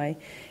Illinois,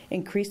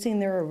 increasing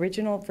their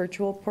original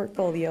virtual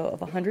portfolio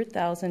of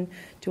 $100,000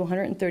 to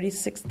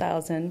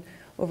 $136,000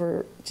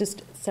 over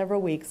just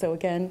several weeks. So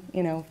again,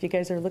 if you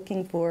guys are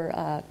looking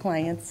for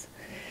clients,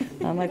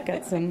 I've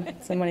got some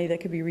money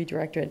that could be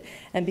redirected.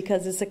 And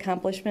because this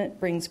accomplishment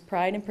brings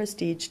pride and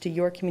prestige to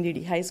your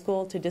community high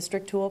school, to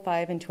District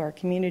 205, and to our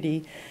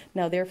community,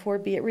 now therefore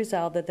be it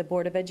resolved that the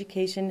Board of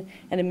Education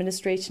and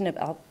Administration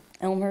of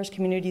Elmhurst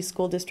Community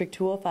School District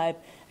 205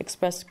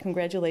 express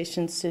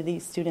congratulations to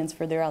these students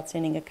for their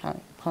outstanding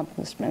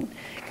accomplishment.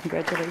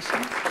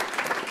 Congratulations.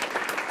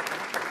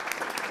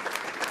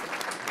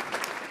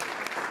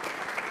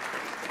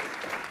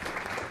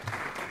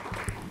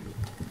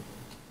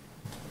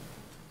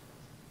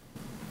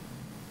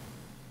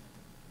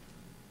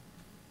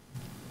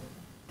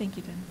 Thank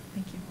you, Dennis.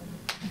 Thank you.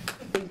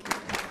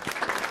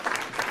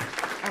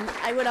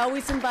 I would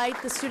always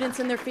invite the students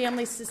and their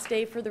families to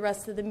stay for the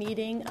rest of the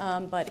meeting,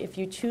 but if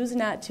you choose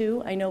not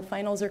to, I know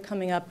finals are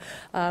coming up,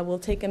 we'll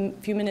take a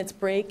few minutes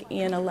break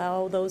and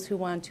allow those who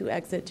want to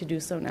exit to do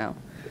so now.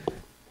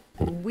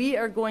 We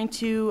are going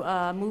to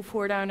move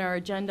forward on our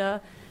agenda.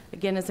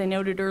 Again, as I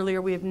noted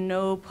earlier, we have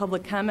no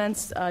public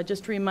comments.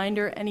 Just a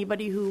reminder,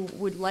 anybody who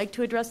would like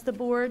to address the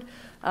board,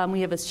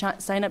 we have a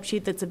sign-up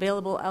sheet that's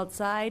available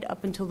outside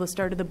up until the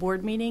start of the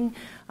board meeting.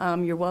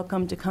 You're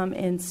welcome to come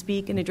and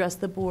speak and address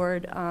the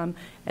board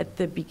at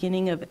the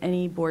beginning of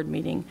any board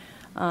meeting.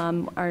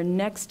 Our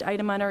next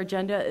item on our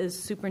agenda is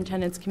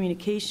superintendent's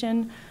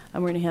communication.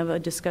 We're going to have a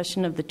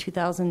discussion of the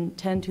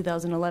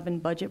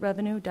 2010-2011 budget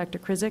revenue. Dr.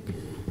 Krizik.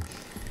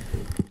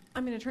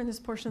 I'm going to turn this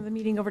portion of the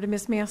meeting over to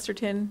Ms.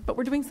 Masterton, but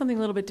we're doing something a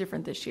little bit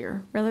different this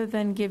year. Rather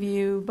than give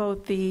you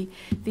both the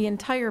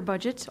entire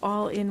budget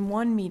all in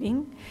one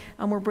meeting,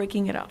 we're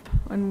breaking it up,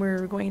 and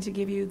we're going to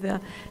give you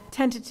the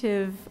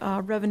tentative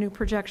revenue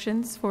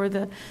projections for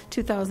the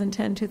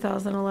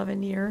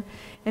 2010-2011 year.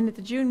 And at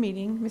the June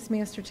meeting, Ms.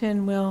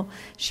 Masterton will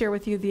share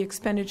with you the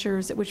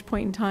expenditures, at which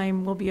point in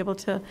time we'll be able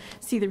to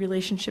see the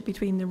relationship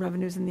between the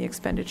revenues and the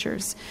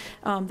expenditures.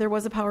 There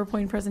was a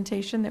PowerPoint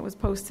presentation that was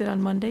posted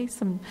on Monday,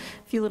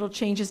 few little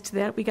changes to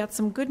that. We got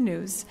some good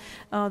news.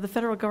 The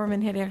federal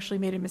government had actually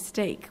made a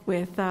mistake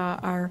with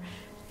our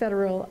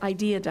federal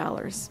IDEA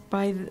dollars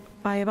by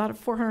about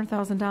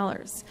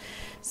 $400,000.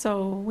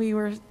 So we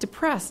were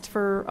depressed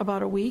for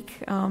about a week,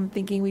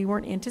 thinking we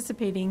weren't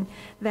anticipating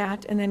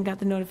that, and then got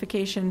the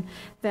notification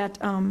that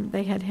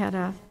they had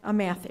a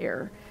math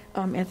error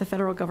at the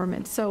federal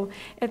government. So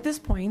at this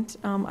point,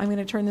 I'm going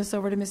to turn this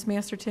over to Ms.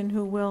 Masterton,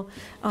 who will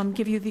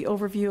give you the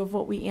overview of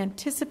what we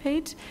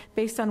anticipate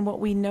based on what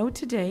we know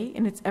today,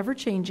 and it's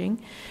ever-changing,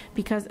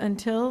 because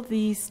until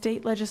the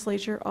state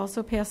legislature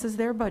also passes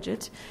their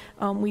budget,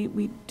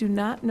 we do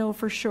not know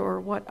for sure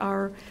what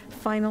our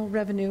final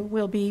revenue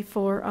will be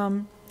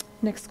for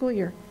next school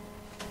year.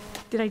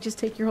 Did I just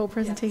take your whole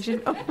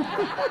presentation? Yes.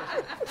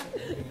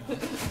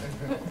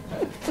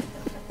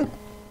 Oh.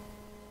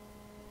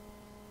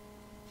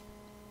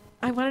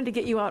 I wanted to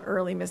get you out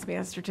early, Ms.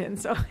 Masterton,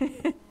 so.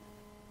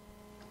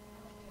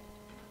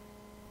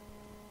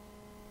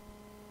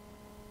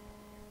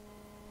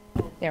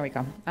 There we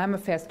go. I'm a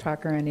fast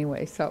talker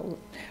anyway,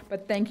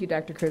 but thank you,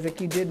 Dr. Krizik.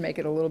 You did make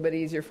it a little bit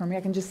easier for me.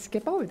 I can just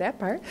skip over that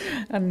part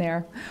on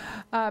there.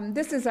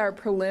 This is our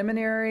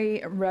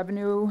preliminary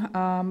revenue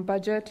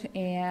budget,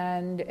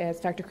 and as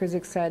Dr.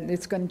 Krizik said,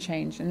 it's going to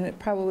change, and it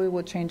probably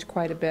will change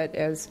quite a bit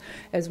as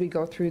we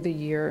go through the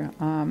year.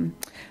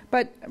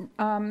 But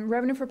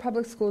revenue for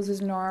public schools is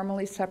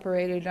normally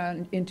separated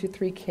into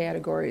three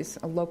categories: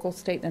 local,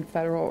 state, and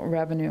federal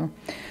revenue.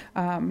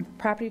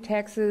 Property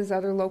taxes,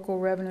 other local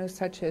revenues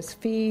such as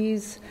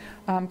fees,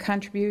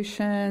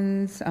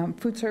 contributions,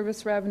 food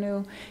service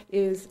revenue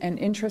is an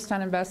interest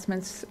on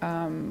investments,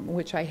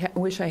 which I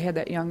wish I had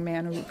that young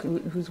man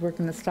who's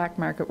working the stock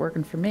market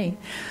working for me.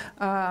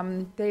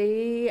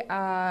 They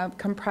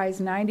comprise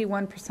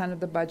 91% of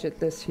the budget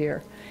this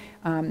year.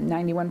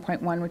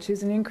 91.1, which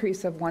is an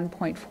increase of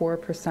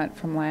 1.4%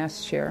 from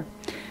last year.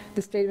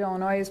 The state of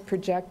Illinois is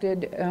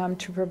projected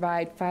to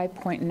provide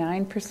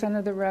 5.9%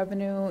 of the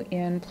revenue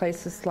in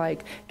places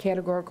like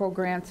categorical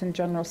grants and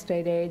general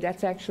state aid.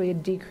 That's actually a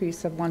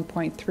decrease of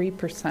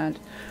 1.3%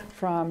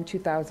 from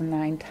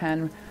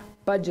 2009-10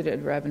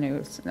 budgeted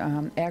revenues.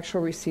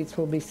 Actual receipts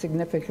will be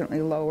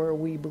significantly lower,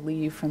 we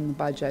believe, from the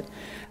budget.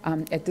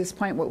 At this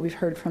point, what we've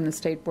heard from the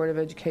State Board of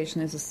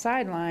Education as a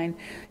sideline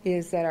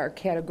is that our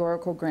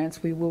categorical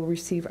grants, we will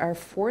receive our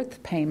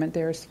fourth payment.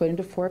 They are split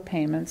into 4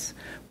 payments.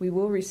 We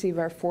will receive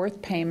our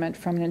fourth payment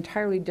from an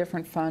entirely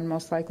different fund,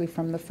 most likely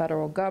from the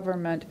federal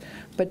government,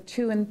 but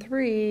 2 and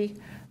 3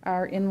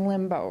 are in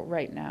limbo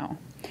right now.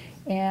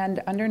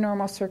 And under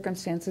normal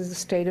circumstances, the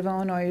state of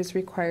Illinois is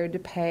required to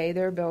pay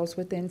their bills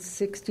within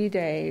 60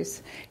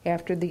 days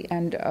after the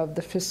end of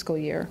the fiscal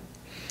year.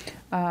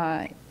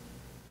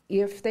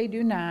 If they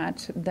do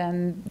not,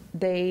 then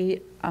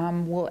they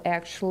will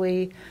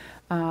actually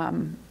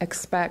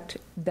expect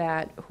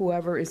that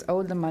whoever is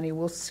owed the money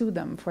will sue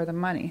them for the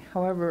money.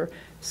 However,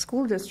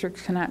 school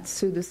districts cannot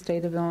sue the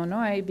state of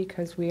Illinois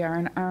because we are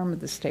an arm of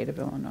the state of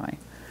Illinois.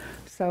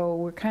 So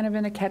we're kind of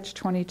in a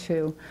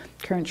catch-22.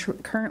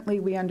 Currently,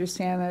 we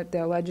understand that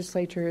the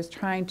legislature is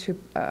trying to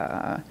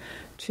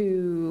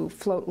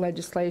float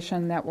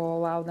legislation that will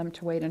allow them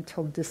to wait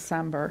until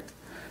December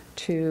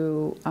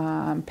to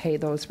pay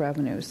those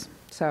revenues.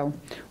 So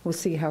we'll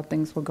see how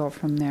things will go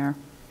from there.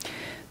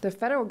 The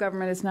federal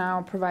government is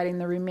now providing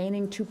the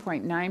remaining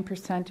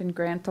 2.9% in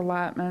grant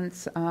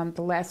allotments.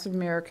 The Last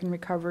American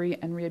Recovery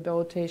and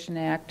Rehabilitation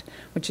Act,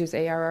 which is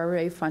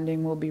ARRA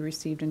funding, will be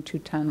received in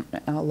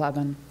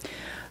 2011.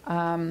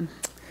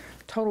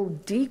 Total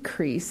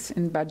decrease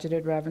in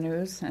budgeted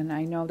revenues, and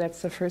I know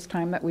that's the first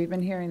time that we've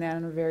been hearing that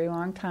in a very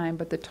long time,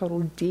 but the total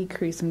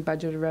decrease in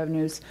budgeted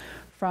revenues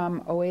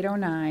from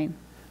 0809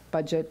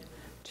 budget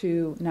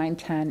to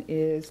 910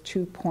 is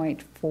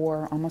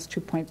 2.4, almost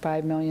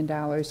 $2.5 million,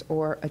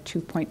 or a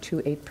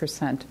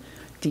 2.28%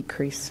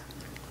 decrease.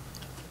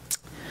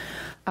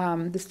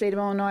 The state of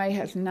Illinois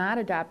has not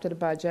adopted a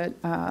budget.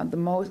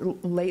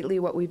 Lately,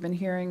 what we've been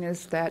hearing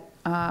is that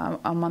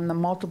among the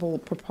multiple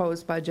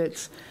proposed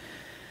budgets,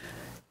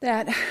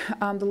 that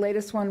the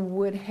latest one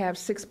would have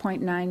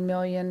 $6.9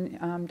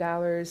 million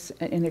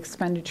in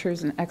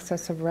expenditures in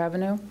excess of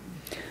revenue.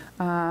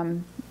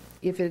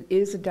 If it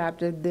is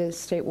adopted, the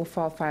state will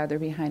fall farther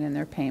behind in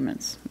their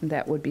payments.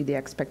 That would be the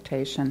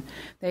expectation.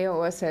 They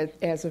owe us,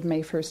 as of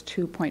May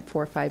 1st,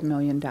 $2.45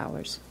 million.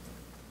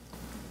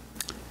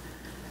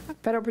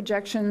 Federal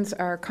projections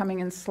are coming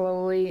in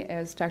slowly.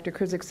 As Dr.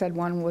 Krzyk said,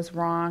 one was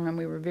wrong, and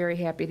we were very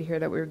happy to hear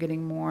that we were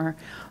getting more.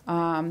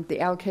 The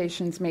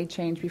allocations may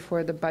change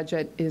before the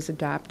budget is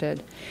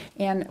adopted.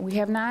 And we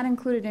have not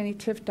included any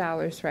TIF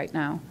dollars right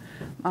now,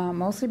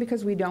 mostly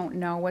because we don't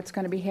know what's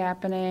going to be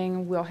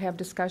happening. We'll have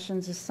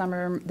discussions this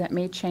summer that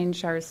may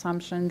change our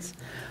assumptions,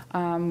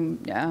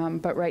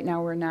 but right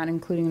now we're not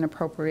including an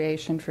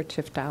appropriation for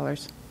TIF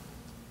dollars.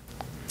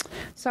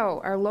 So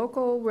our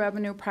local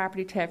revenue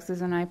property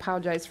taxes, and I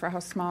apologize for how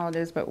small it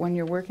is, but when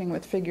you're working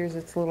with figures,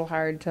 it's a little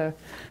hard to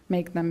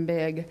make them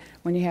big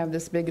when you have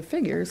this big of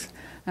figures.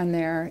 And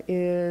there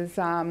is,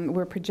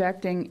 we're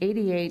projecting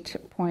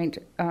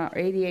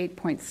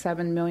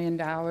 $88.7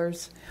 million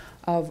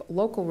of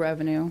local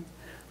revenue.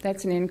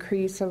 That's an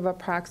increase of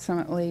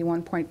approximately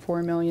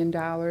 $1.4 million.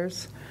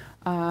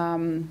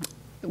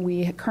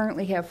 We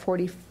currently have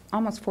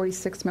almost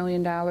 $46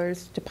 million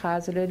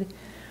deposited.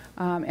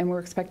 And we're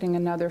expecting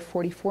another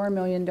 $44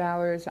 million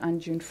on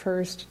June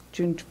 1st,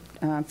 June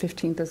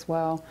 15th as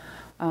well.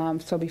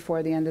 So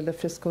before the end of the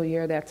fiscal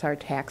year, that's our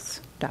tax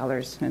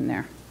dollars in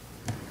there.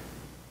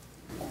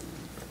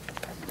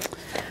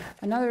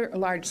 Another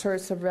large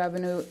source of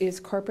revenue is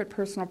corporate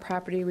personal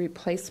property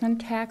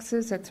replacement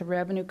taxes. That's a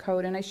revenue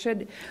code. And I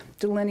should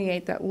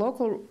delineate that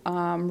local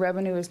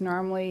revenue is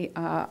normally,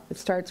 it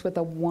starts with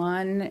a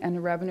 1 and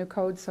a revenue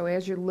code. So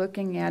as you're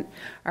looking at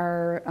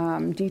our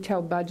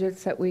detailed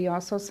budgets that we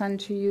also send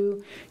to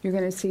you, you're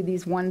going to see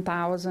these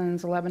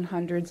 1,000s,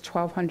 1,100s,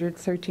 1,200s,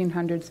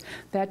 1,300s.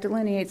 That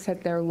delineates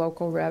that they're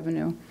local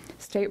revenue.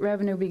 State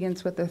revenue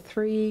begins with a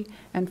 3,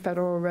 and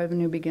federal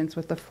revenue begins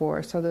with a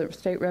 4. So the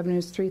state revenue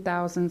is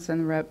 3,000s,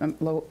 and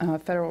the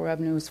federal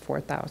revenue is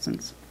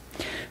 4,000s.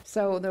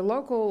 So the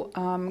local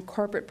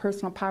corporate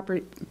personal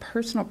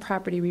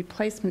property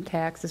replacement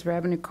tax is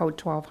revenue code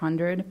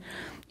 1200,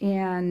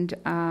 and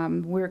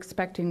we're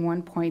expecting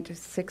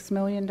 $1.6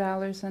 million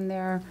in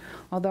there,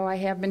 although I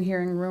have been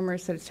hearing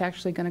rumors that it's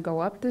actually going to go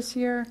up this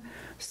year.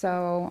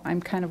 So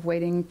I'm kind of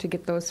waiting to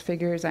get those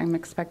figures. I'm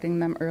expecting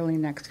them early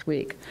next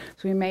week.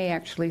 So we may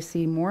actually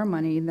see more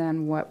money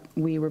than what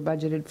we were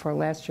budgeted for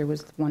last year,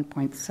 was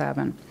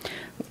 1.7.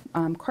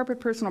 Corporate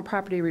personal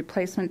property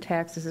replacement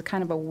taxes is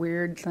kind of a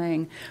weird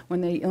thing.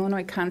 When the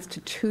Illinois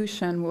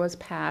Constitution was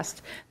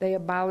passed, they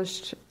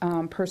abolished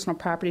personal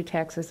property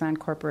taxes on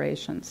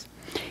corporations.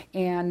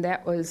 And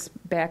that was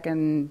back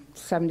in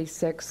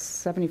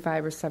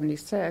 75 or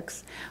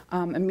 76.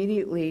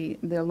 Immediately,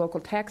 the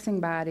local taxing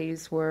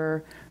bodies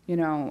were,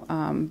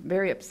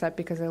 very upset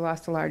because they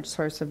lost a large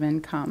source of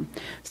income.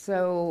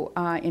 So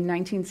in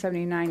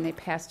 1979, they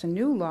passed a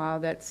new law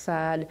that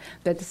said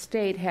that the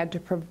state had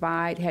to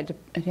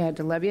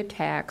levy a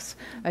tax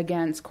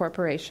against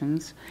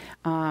corporations,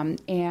 and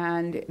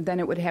then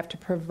it would have to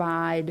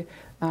provide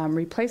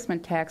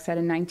replacement tax at a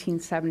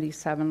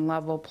 1977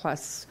 level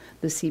plus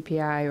the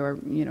CPI or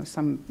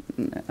some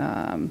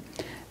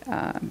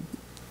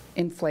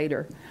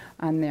inflator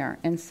on there.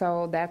 And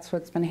so that's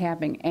what's been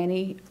happening.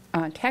 Any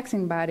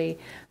taxing body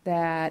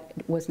that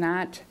was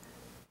not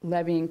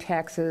levying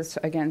taxes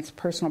against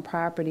personal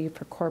property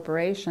for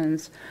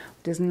corporations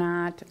does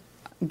not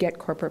get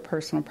corporate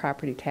personal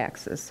property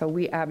taxes. So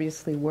we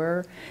obviously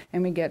were,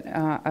 and we get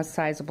a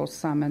sizable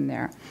sum in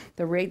there.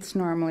 The rates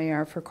normally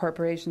are for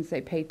corporations,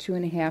 they pay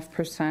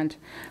 2.5%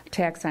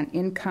 tax on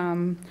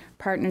income.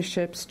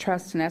 Partnerships,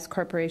 trusts, and S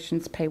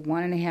corporations pay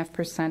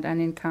 1.5% on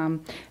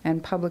income,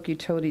 and public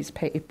utilities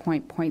pay a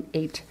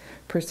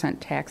 0.8%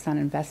 tax on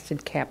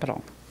invested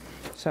capital.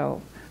 So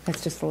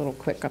that's just a little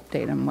quick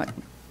update on what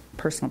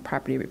personal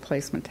property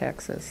replacement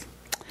tax is.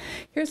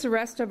 Here's the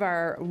rest of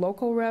our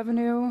local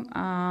revenue.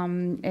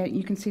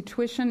 You can see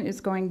tuition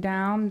is going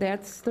down.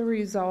 That's the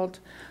result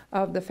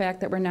of the fact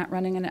that we're not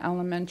running an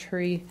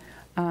elementary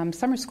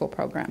summer school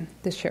program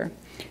this year.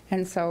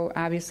 And so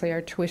obviously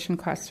our tuition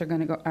costs are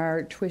going to go,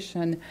 our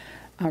tuition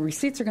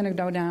receipts are going to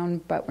go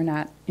down, but we're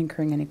not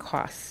incurring any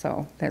costs,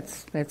 so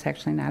that's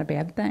actually not a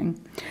bad thing.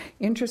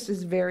 Interest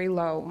is very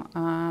low.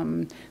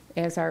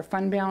 As our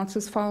fund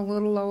balances fall a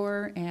little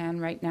lower, and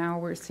right now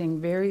we're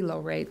seeing very low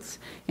rates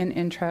in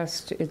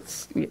interest,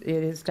 it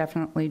is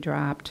definitely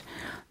dropped.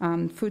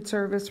 Food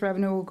service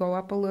revenue will go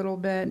up a little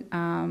bit,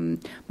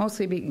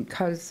 mostly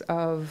because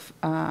of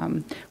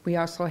we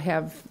also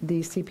have the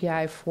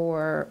CPI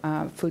for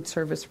food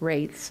service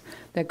rates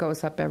that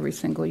goes up every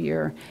single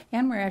year,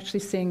 and we're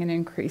actually seeing an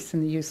increase in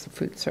the use of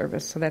food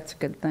service, so that's a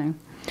good thing.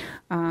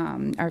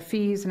 Our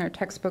fees and our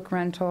textbook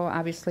rental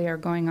obviously are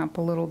going up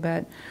a little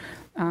bit.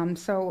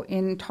 So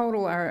in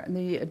total,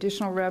 the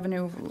additional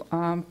revenue,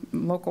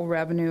 local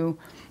revenue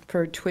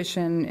for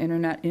tuition,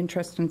 internet,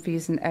 interest and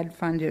fees, and ed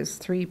fund is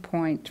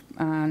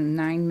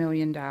 $3.9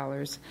 million.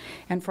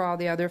 And for all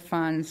the other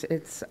funds,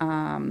 it's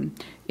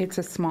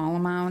a small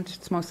amount.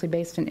 It's mostly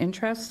based in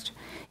interest.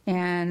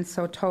 And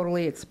so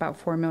totally, it's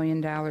about $4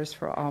 million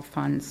for all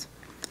funds.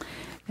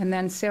 And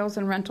then sales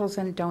and rentals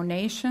and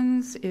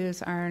donations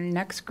is our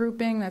next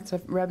grouping. That's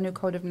a revenue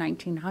code of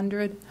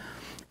 1900.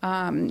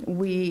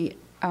 We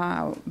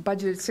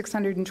budgeted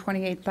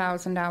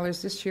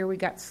 $628,000 this year. We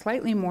got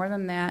slightly more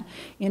than that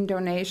in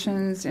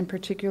donations, in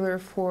particular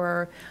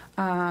for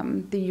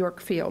the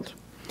York Field.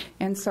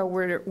 And so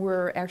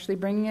we're actually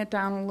bringing it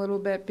down a little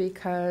bit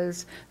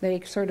because they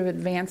sort of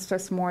advanced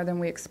us more than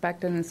we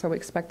expected, and so we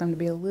expect them to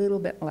be a little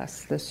bit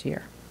less this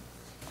year.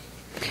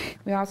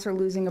 We also are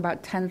losing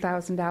about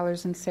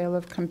 $10,000 in sale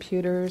of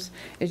computers.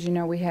 As you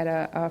know, we had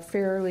a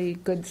fairly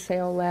good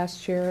sale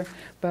last year,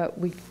 but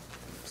we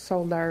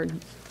sold our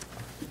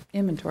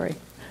inventory,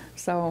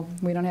 so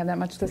we don't have that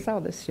much to sell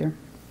this year.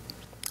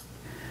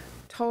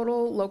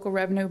 Total local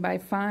revenue by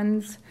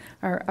funds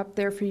are up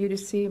there for you to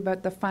see,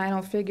 but the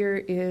final figure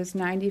is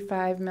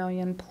 $95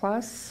 million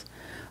plus.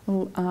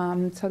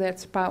 So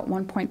that's about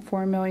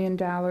 $1.4 million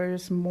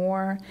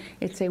more.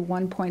 It's a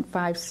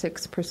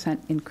 1.56%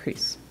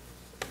 increase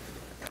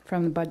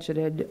from the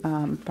budgeted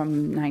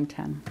from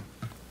 910.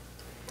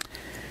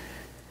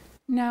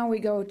 Now we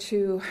go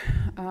to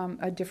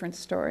a different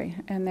story,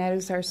 and that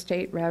is our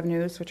state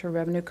revenues, which are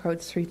revenue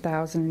codes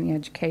 3000 in the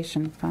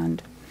education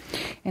fund.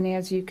 And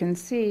as you can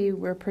see,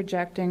 we're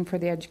projecting for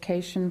the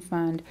education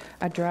fund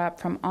a drop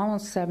from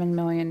almost $7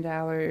 million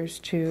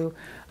to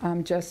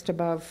just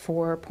above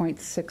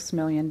 $4.6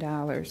 million.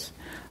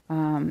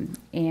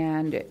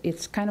 And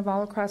it's kind of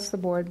all across the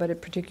board,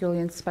 but particularly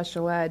in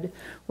special ed,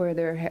 where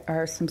there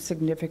are some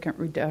significant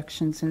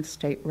reductions in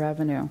state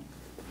revenue.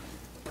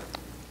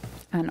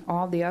 On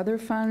all the other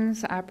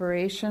funds,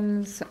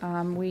 operations,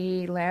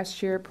 we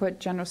last year put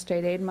general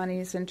state aid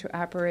monies into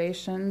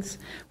operations.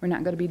 We're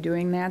not going to be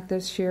doing that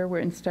this year.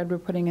 Instead, we're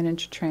putting it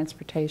into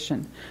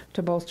transportation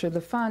to bolster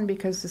the fund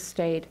because the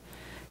state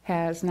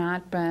has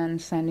not been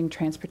sending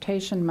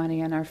transportation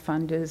money, and our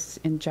fund is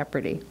in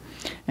jeopardy.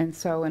 And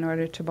so in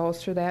order to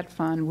bolster that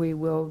fund, we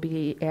will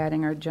be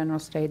adding our general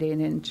state aid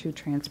into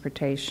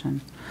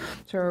transportation.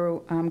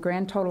 So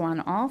grand total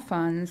on all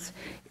funds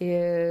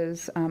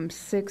is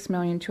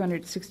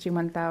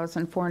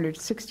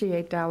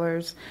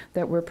 $6,261,468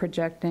 that we're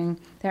projecting.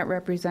 That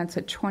represents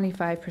a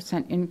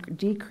 25%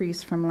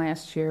 decrease from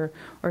last year,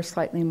 or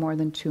slightly more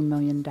than $2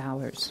 million.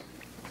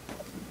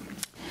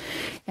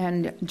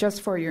 And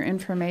just for your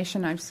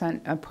information, I've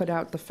put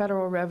out the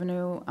federal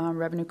revenue,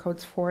 revenue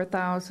codes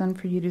 4000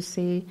 for you to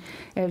see.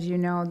 As you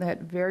know,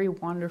 that very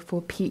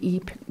wonderful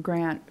PEP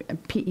grant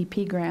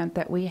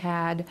that we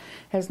had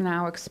has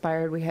now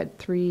expired. We had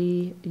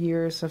 3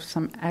 years of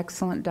some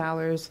excellent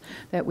dollars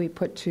that we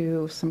put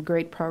to some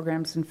great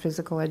programs in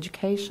physical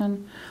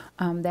education.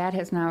 That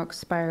has now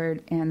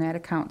expired, and that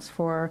accounts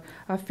for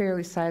a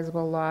fairly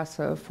sizable loss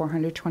of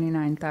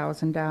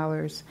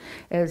 $429,000.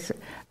 As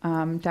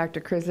Dr.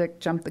 Krizik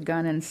jumped the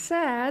gun and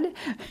said,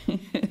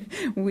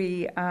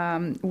 we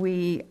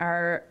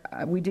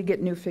did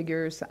get new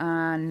figures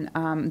on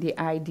the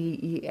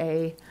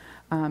IDEA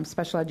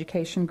special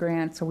education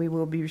grant, so we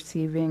will be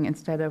receiving,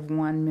 instead of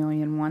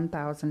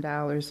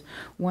 $1,001,000,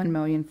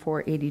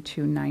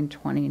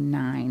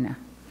 $1,482,929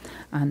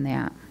 on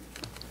that.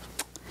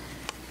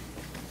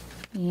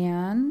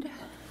 And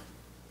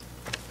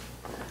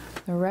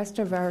the rest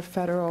of our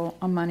federal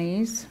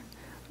monies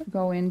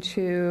go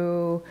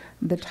into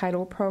the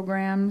title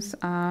programs,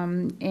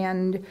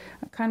 and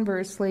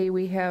conversely,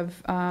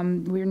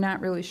 we're not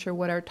really sure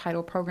what our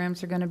title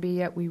programs are going to be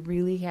yet. We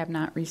really have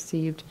not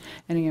received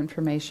any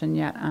information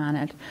yet on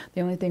it. The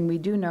only thing we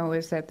do know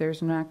is that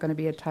there's not going to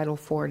be a Title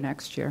IV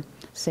next year.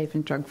 Safe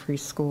and drug-free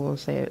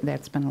schools,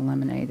 that's been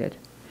eliminated.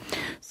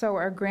 So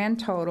our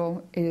grand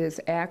total is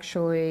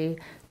actually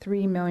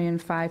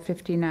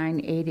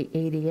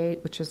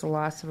 $3,559,888, which is a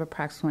loss of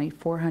approximately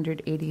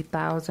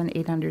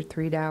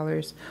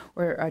 $480,803,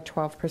 or a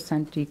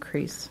 12%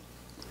 decrease.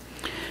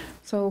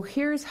 So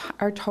here's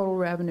our total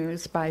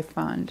revenues by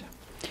fund.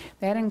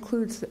 That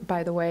includes,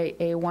 by the way,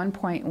 a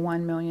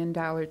 $1.1 million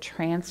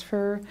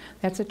transfer.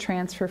 That's a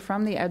transfer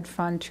from the Ed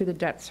Fund to the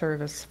Debt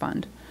Service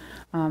Fund.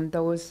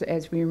 Those,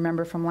 as we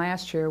remember from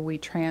last year, we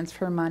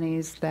transfer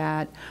monies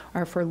that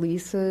are for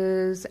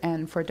leases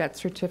and for debt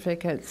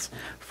certificates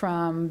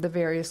from the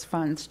various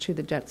funds to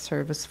the debt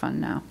service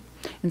fund now,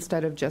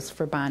 instead of just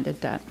for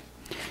bonded debt.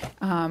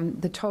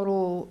 The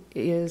total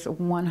is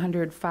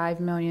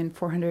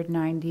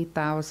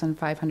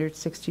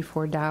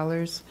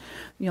 $105,490,564.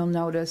 You'll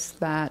notice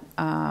that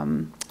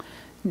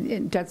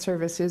debt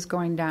service is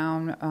going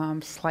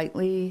down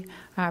slightly.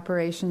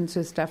 Operations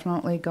is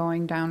definitely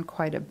going down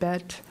quite a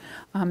bit.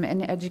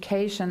 In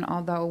education,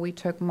 although we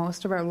took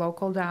most of our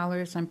local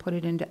dollars and put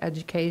it into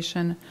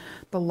education,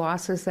 the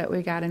losses that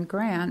we got in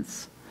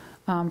grants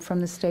from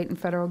the state and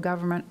federal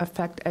government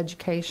affect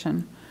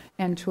education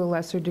and to a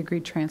lesser degree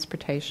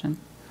transportation.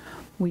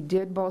 We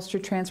did bolster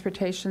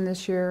transportation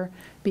this year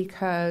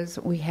because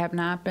we have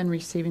not been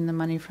receiving the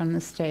money from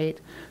the state.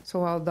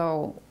 So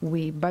although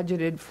we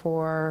budgeted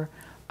for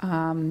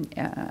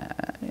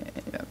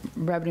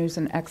revenues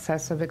in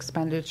excess of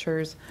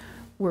expenditures,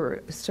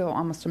 we're still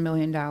almost $1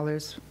 million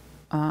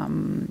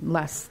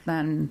less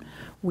than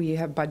we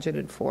have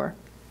budgeted for.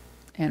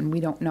 And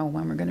we don't know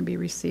when we're going to be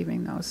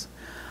receiving those.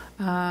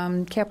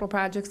 Capital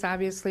projects,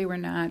 obviously, we're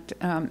not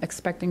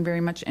expecting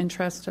very much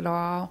interest at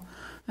all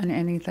on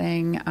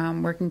anything.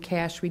 Working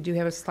cash, we do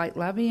have a slight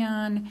levy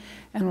on,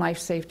 and life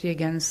safety,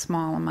 again,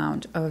 small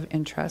amount of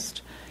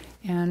interest.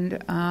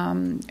 And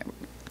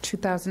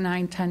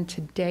 2009-10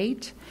 to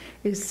date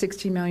is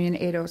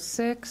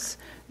 $60,806,000,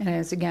 and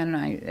as again,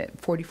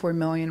 $44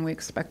 million we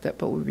expect that,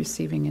 but we're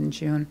receiving in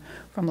June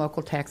from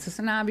local taxes,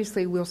 and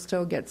obviously we'll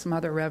still get some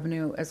other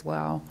revenue as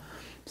well.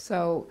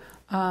 So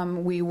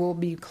we will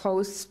be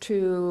close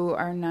to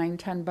our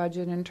 9-10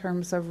 budget in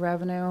terms of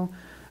revenue,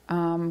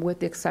 with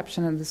the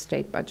exception of the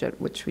state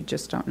budget, which we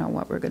just don't know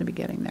what we're going to be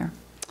getting there.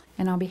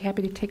 And I'll be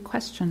happy to take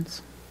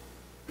questions.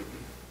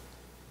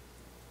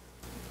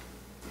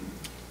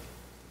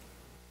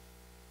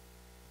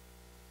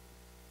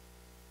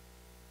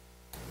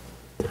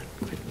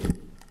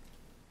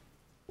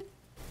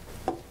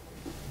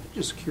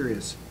 Just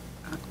curious,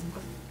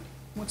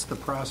 what's the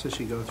process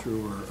you go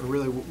through, or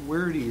really,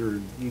 where do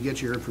you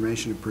get your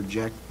information to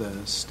project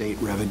the state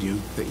revenue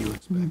that you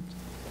expect? Mm-hmm.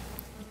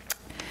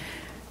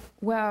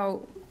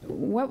 Well,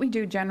 what we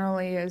do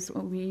generally is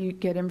we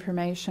get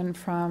information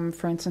from,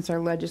 for instance, our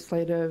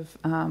legislative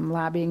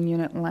lobbying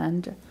unit,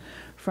 LEND,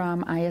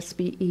 from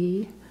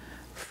ISBE,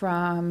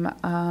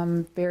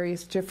 from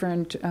various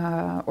different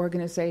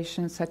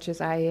organizations such as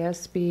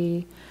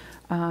IASB,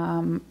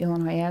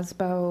 Illinois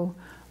ASBO.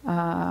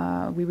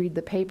 We read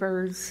the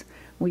papers,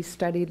 we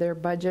study their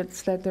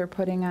budgets that they're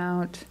putting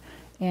out,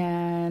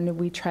 and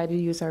we try to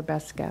use our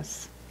best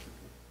guess.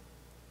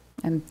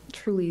 And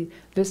truly,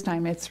 this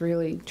time it's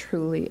really,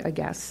 truly a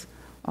guess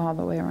all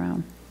the way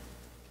around.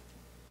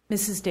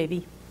 Mrs.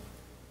 Davey.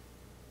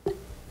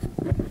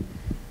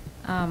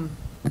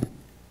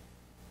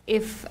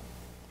 If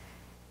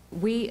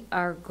we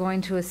are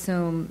going to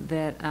assume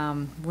that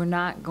we're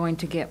not going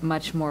to get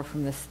much more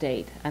from the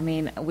state. I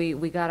mean,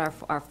 we got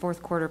our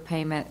fourth quarter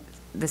payment,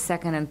 the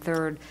second and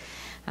third.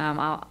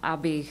 I'll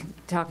be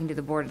talking to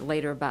the board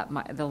later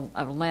about the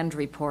LEND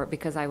report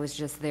because I was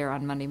just there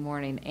on Monday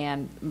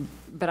morning.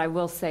 But I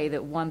will say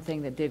that one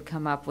thing that did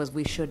come up was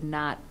we should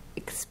not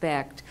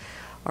expect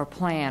or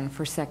plan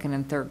for second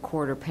and third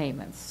quarter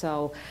payments.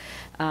 So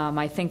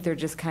I think they're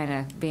just kind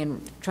of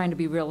trying to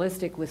be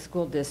realistic with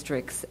school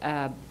districts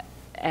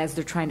as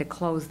they're trying to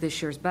close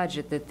this year's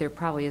budget, that there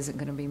probably isn't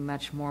going to be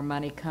much more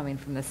money coming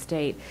from the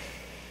state.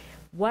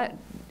 What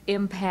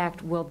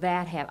impact will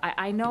that have?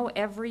 I know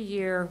every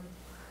year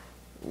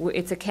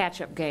it's a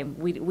catch-up game.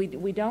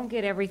 We don't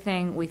get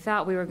everything we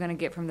thought we were going to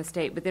get from the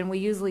state, but then we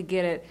usually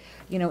get it,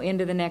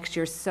 into the next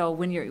year. So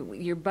when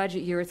your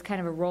budget year, it's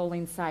kind of a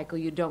rolling cycle.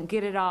 You don't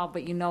get it all,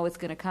 but you know it's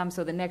going to come.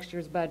 So the next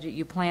year's budget,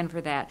 you plan for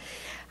that.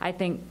 I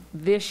think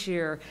this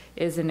year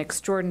is an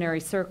extraordinary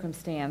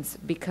circumstance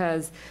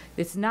because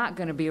it's not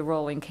going to be a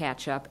rolling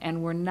catch-up,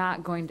 and we're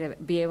not going to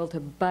be able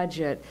to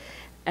budget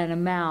an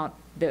amount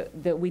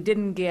that we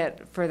didn't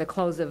get for the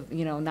close of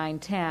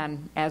 9-10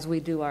 as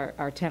we do our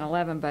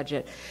 10-11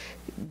 budget.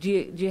 Do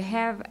you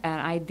have an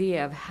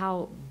idea of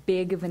how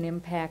big of an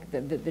impact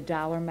the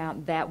dollar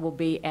amount that will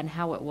be, and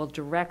how it will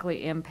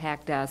directly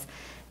impact us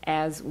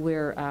as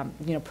we're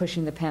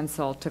pushing the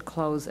pencil to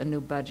close a new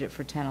budget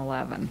for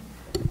 10-11?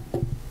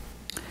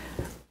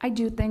 I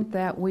do think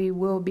that we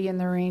will be in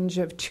the range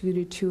of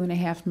 $2 to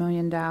 $2.5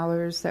 million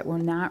that will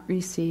not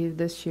receive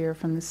this year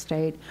from the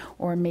state,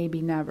 or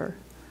maybe never.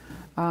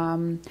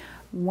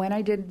 When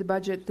I did the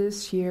budget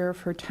this year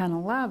for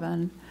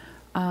 10-11,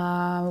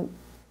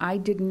 I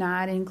did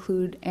not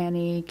include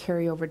any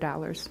carryover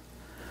dollars.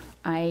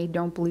 I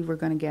don't believe we're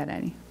going to get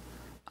any.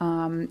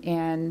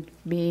 And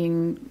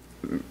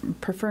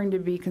preferring to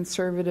be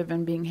conservative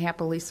and being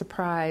happily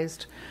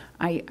surprised,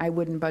 I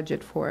wouldn't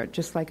budget for it,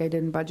 just like I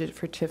didn't budget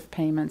for TIF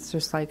payments,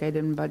 just like I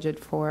didn't budget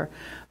for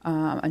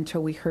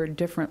until we heard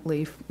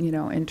differently,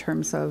 in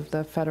terms of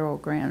the federal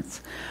grants.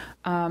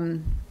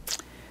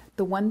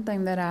 The one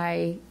thing that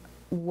I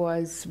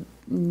was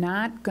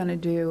not going to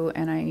do,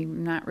 and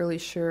I'm not really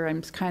sure,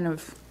 I'm kind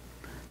of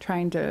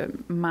trying to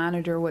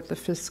monitor what the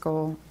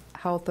fiscal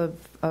health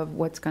of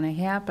what's going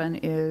to happen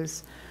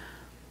is,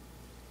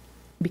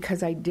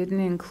 because I didn't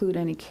include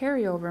any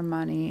carryover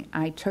money,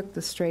 I took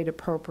the straight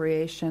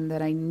appropriation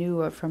that I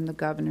knew of from the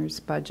governor's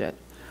budget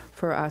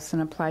for us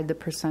and applied the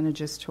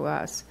percentages to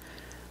us.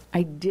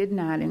 I did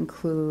not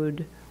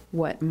include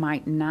what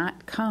might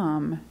not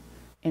come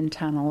in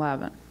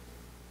 10-11.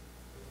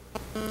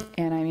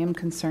 And I am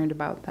concerned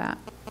about that.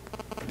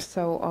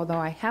 So although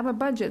I have a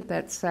budget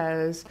that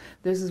says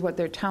this is what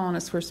they're telling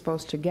us we're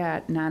supposed to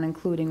get, not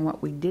including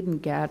what we didn't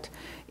get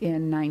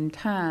in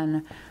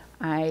 9-10,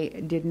 I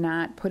did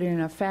not put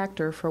in a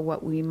factor for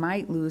what we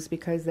might lose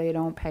because they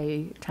don't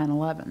pay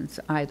 10-11s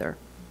either.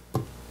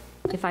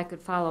 If I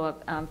could follow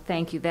up,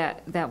 thank you.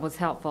 That was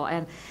helpful.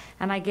 And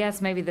I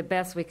guess maybe the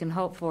best we can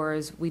hope for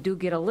is we do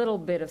get a little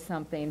bit of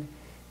something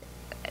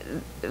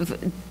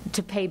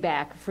to pay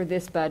back for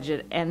this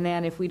budget, and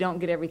then if we don't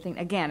get everything,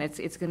 again,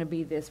 it's going to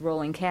be this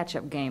rolling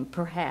catch-up game,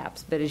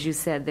 perhaps. But as you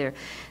said,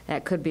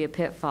 that could be a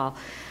pitfall.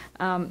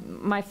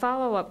 My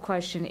follow-up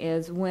question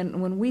is,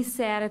 when we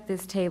sat at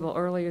this table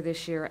earlier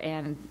this year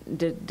and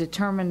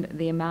determined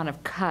the amount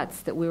of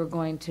cuts that we were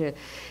going to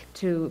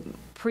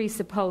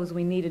presuppose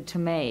we needed to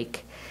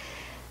make,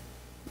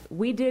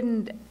 we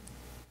didn't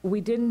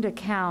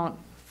account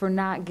for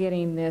not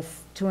getting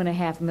this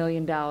 $2.5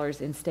 million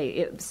in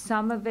state.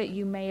 Some of it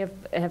you may have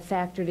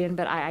factored in,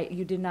 but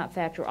you did not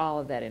factor all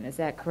of that in. Is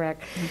that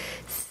correct? Mm-hmm.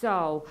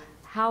 So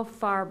how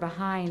far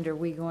behind are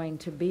we going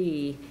to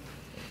be,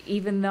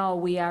 even though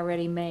we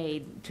already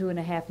made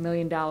 $2.5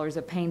 million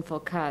of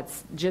painful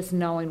cuts, just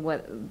knowing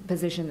what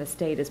position the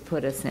state has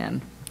put us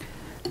in?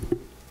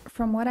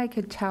 From what I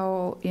could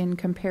tell, in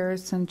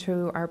comparison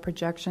to our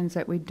projections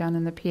that we've done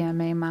in the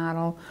PMA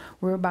model,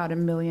 we're about $1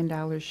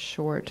 million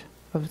short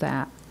of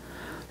that.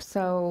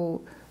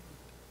 So,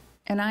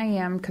 and I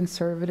am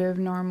conservative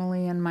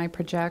normally in my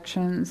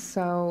projections,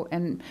 so,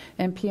 and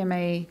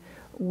PMA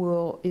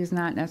is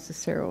not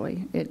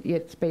necessarily,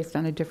 it's based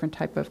on a different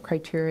type of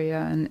criteria,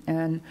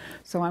 and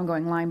so I'm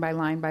going line by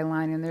line by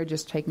line, and they're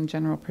just taking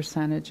general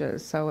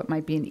percentages, so it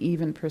might be an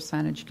even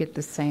percentage, get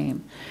the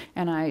same,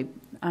 and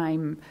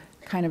I'm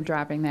kind of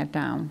dropping that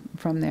down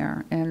from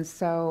there. And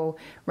so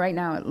right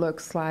now it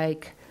looks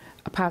like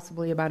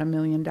possibly about $1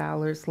 million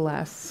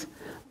less.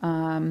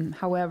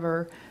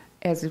 However,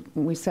 as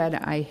we said,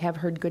 I have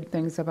heard good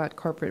things about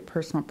corporate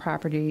personal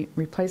property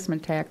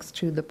replacement tax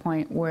to the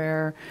point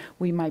where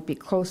we might be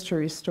close to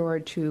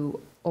restored to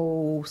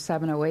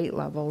 07-08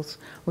 levels,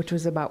 which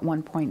was about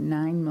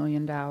 $1.9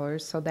 million,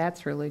 so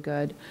that's really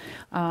good.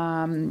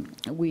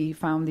 We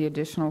found the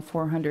additional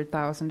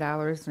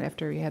 $400,000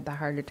 after he had the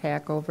heart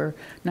attack over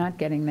not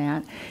getting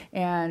that,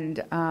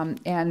 and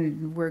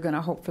we're going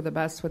to hope for the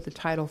best with the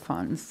title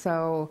funds.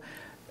 So,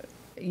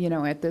 you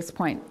know, at this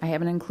point, I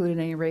haven't included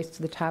any race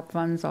to the top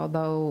funds,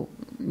 although,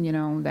 you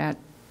know, that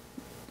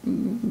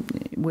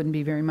wouldn't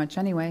be very much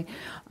anyway.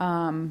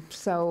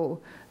 So,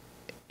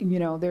 you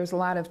know, there's a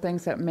lot of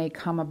things that may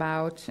come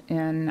about,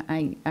 and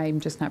I'm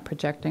just not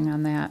projecting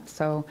on that.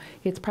 So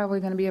it's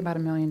probably going to be about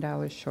 $1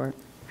 million short.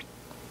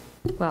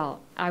 Well,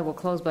 I will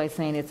close by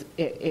saying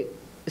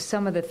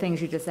some of the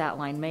things you just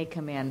outlined may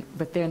come in,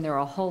 but then there are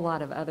a whole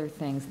lot of other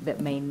things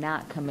that may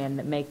not come in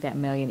that make that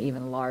million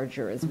even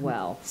larger as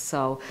well.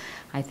 So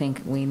I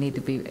think we need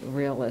to be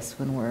realists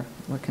when we're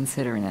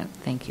considering it.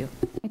 Thank you.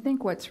 I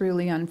think what's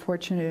really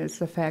unfortunate is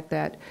the fact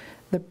that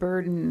the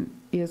burden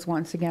is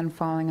once again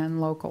falling on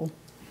local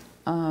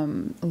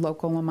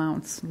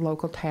amounts,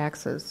 local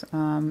taxes.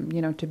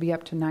 You know, to be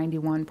up to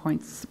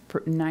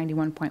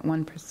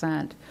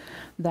 91.1%,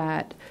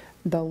 that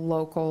the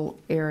local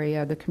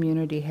area, the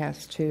community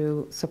has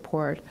to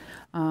support,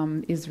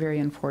 is very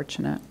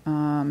unfortunate.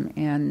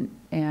 And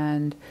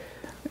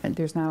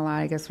there's not a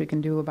lot, I guess, we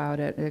can do about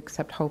it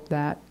except hope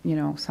that, you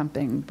know,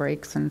 something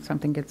breaks and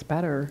something gets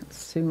better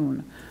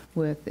soon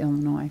with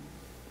Illinois.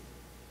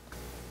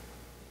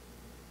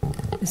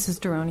 Mrs.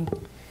 Durrani.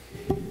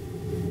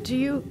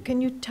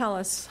 Can you tell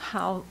us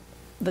how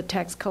the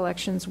tax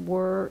collections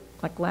were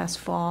like last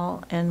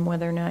fall, and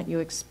whether or not you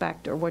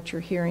expect, or what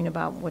you're hearing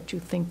about what you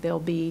think they'll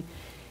be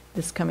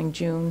this coming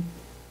June?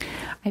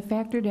 I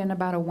factored in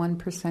about a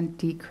 1%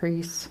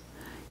 decrease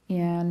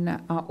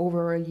in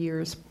over a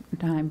year's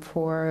time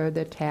for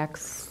the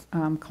tax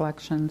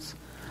collections,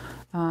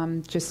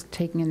 just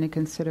taking into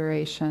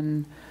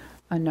consideration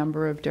a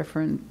number of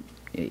different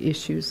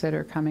issues that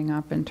are coming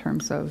up in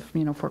terms of,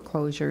 you know,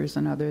 foreclosures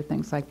and other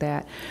things like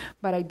that.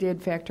 But I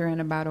did factor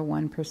in about a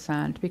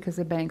 1% because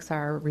the banks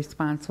are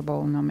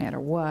responsible no matter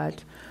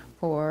what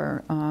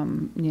for,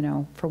 you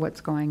know, for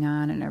what's going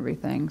on and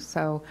everything.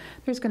 So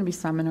there's going to be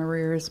some in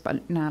arrears,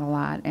 but not a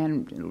lot.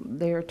 And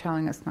they're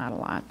telling us not a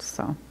lot,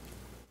 so.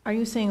 Are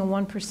you saying a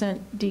 1%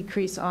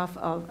 decrease off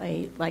of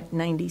a like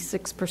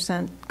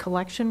 96%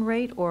 collection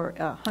rate or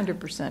a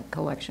 100%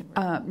 collection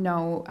rate?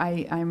 No,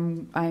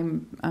 I'm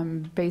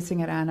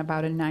basing it on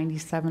about a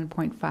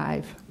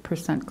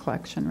 97.5%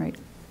 collection rate.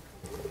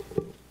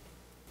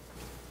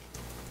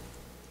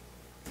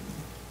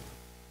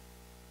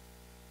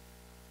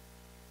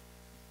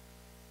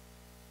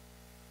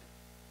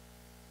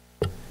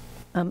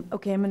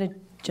 Okay, I'm going to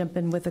jump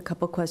in with a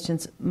couple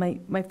questions.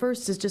 My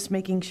first is just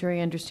making sure I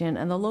understand.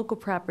 On the local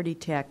property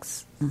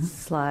tax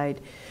slide,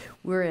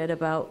 we're at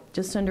about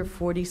just under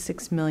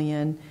 46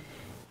 million,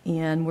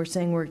 and we're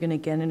saying we're going to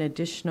get an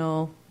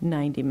additional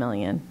 90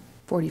 million.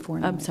 44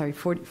 million. I'm sorry,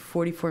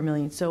 44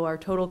 million. So our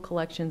total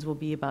collections will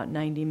be about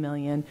 90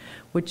 million,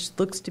 which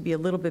looks to be a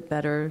little bit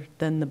better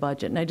than the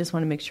budget. And I just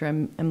want to make sure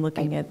I'm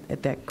looking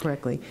at that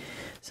correctly.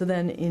 So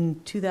then in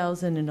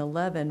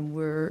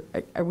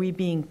 2011, are we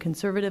being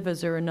conservative? Is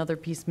there another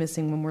piece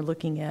missing when we're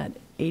looking at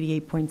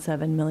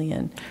 88.7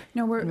 million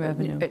No, in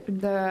revenue?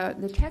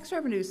 The tax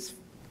revenue's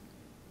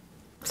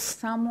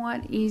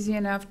somewhat easy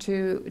enough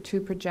to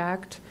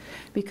project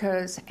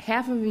because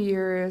half of a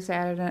year is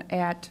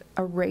at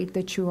a rate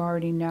that you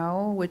already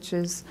know, which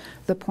is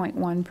the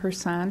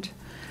 0.1%.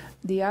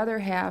 The other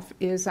half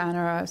is on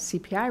a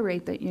CPI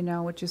rate that you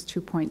know, which is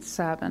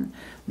 2.7.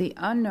 The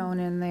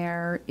unknown in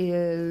there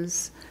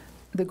is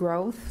the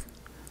growth.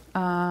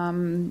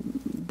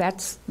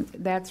 That's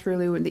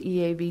really when the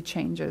EAV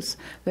changes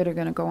that are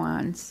going to go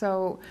on.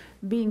 So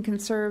being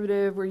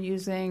conservative, we're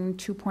using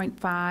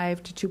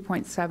 2.5 to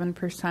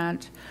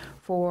 2.7%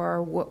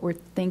 for what we're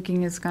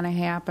thinking is going to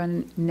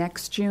happen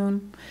next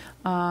June.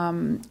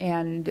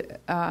 And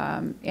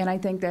I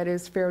think that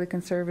is fairly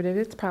conservative.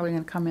 It's probably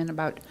going to come in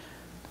about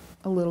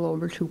a little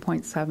over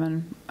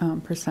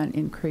 2.7%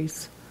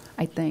 increase,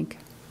 I think.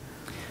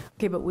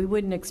 Okay, but we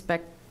wouldn't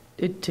expect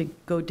it to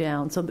go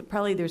down. So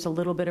probably there's a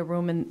little bit of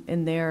room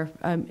in there.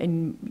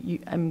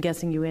 I'm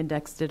guessing you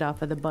indexed it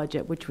off of the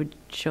budget, which would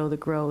show the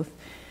growth.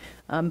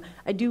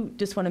 I do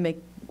just want to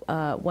make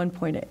one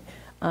point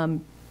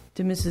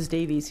to Mrs.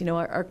 Davies. You know,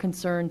 our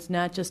concerns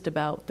not just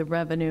about the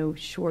revenue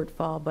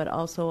shortfall, but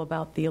also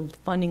about the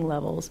funding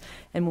levels.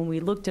 And when we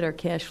looked at our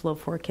cash flow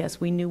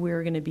forecast, we knew we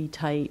were going to be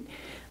tight.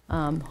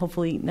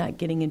 Hopefully not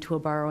getting into a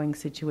borrowing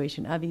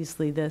situation.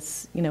 Obviously,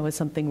 this, is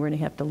something we're going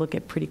to have to look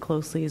at pretty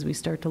closely as we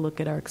start to look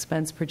at our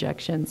expense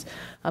projections.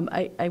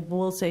 I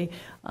will say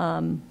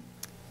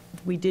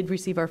we did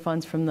receive our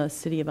funds from the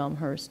City of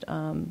Elmhurst.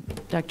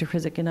 Dr.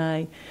 Krizik and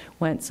I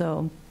went,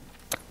 so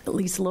at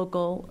least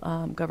local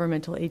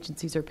governmental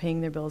agencies are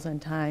paying their bills on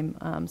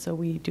time, so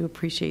we do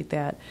appreciate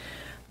that.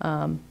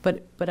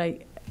 But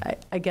I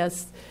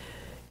guess,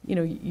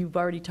 you've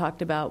already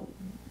talked about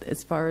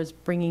as far as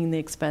bringing the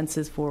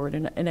expenses forward.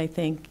 And I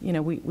think,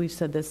 we've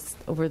said this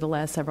over the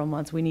last several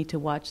months, we need to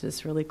watch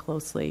this really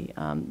closely.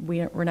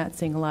 We're not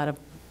seeing a lot of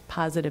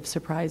positive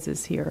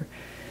surprises here.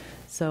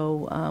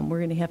 So we're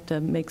going to have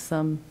to make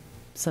some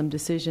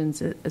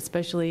decisions,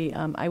 especially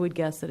I would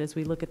guess that as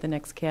we look at the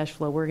next cash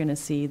flow, we're going to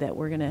see that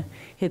we're going to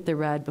hit the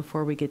red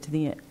before we get to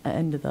the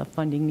end of the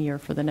funding year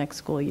for the next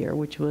school year,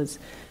 which was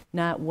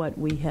not what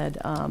we had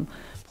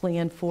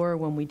planned for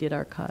when we did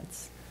our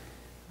cuts.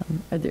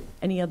 Are there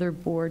any other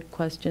board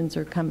questions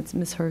or comments?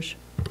 Ms. Hirsch?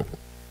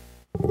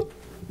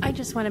 I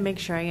just want to make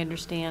sure I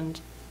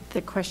understand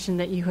the question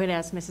that you had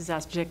asked Mrs.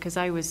 Ostojic, because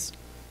I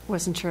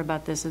wasn't sure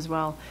about this as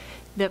well.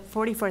 The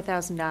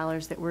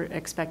 $44,000 that we're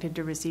expected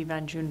to receive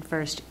on June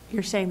 1st,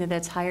 you're saying that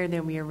that's higher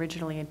than we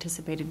originally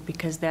anticipated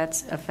because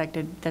that's the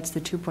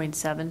 2.7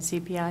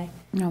 CPI?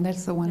 No,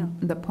 that's the one,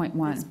 the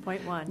 0.1. It's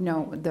 0.1.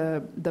 No,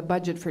 the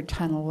budget for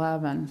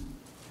 10-11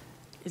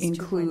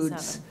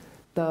 includes 2.7.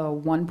 the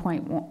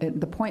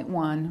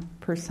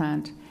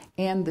 0.1%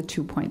 and the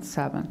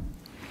 2.7.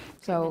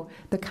 So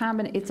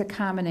it's a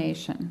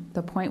combination.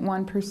 The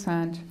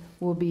 0.1%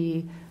 will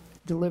be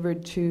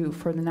delivered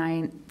for the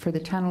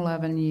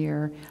 10-11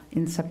 year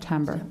in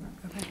September.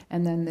 Okay.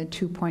 And then the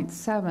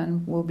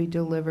 2.7 will be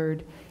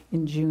delivered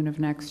in June of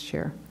next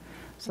year.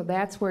 So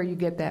that's where you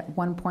get that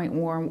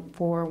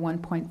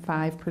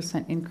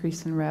 1.5%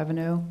 increase in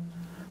revenue,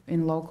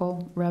 in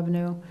local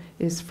revenue,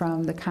 is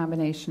from the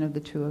combination of the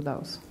two of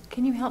those.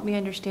 Can you help me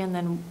understand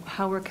then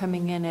how we're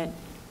coming in at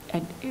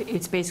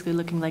it's basically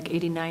looking like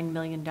 $89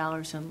 million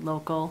in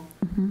local?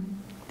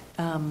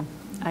 Mm-hmm.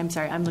 I'm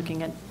sorry, I'm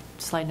looking at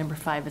slide number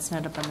 5. It's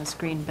not up on the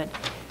screen, but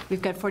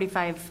we've got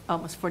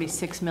almost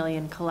 46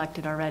 million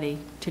collected already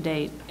to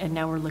date, and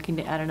now we're looking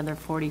to add another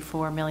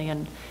 44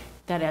 million.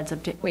 That adds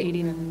up to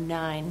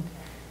 89.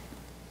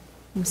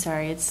 I'm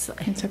sorry, it's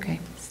okay.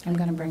 I'm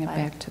going to bring it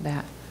back to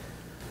that.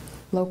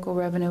 Local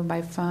revenue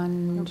by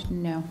fund,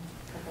 no.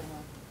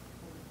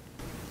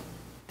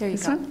 There you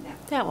This go. one?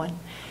 That one.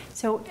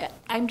 So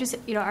I'm just,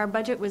 our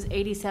budget was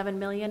 87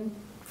 million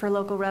for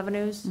local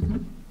revenues,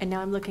 and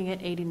now I'm looking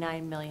at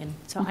 89 million.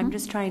 So I'm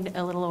just trying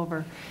a little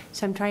over.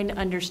 So I'm trying to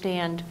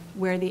understand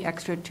where the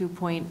extra 2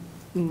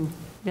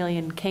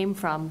 million came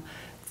from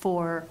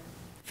for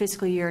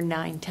fiscal year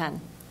 9-10.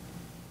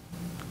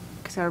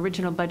 Because our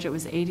original budget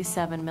was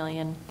 87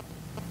 million,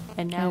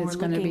 and now And we're it's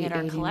gonna looking be at our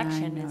 89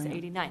 collection is million.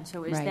 89.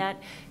 So is Right.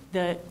 that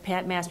the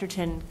Pat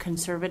Masterton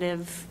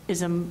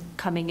conservatism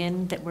coming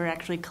in, that we're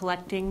actually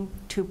collecting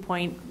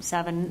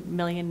 2.7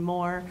 million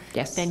more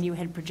Yes. than you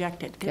had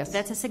projected? 'Cause Yes.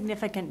 that's a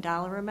significant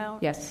dollar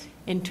amount. Yes.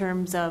 In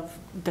terms of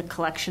the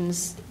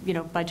collections,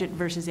 budget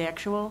versus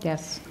actual.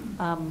 Yes.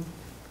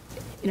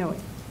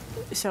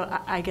 So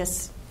I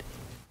guess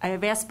I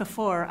have asked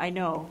before, I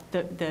know,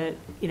 the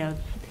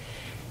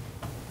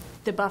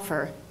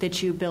buffer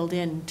that you build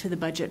into the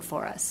budget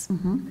for us.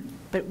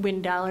 But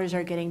when dollars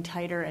are getting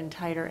tighter and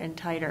tighter and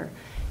tighter,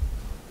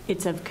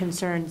 it's of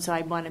concern. So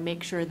I want to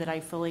make sure that I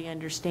fully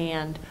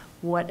understand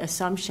what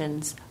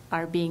assumptions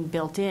are being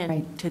built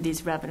in to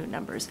these revenue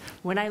numbers.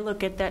 When I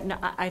look at that,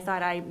 I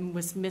thought I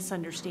was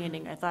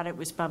misunderstanding. I thought it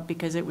was bumped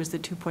because it was the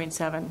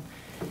 2.7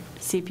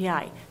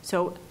 CPI.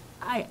 So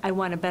I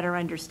want to better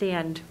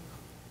understand.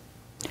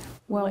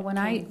 Well, when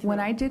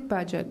I did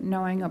budget,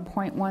 knowing a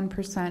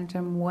 0.1%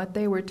 and what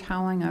they were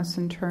telling us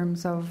in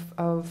terms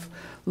of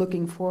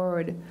looking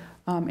forward,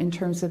 in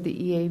terms of the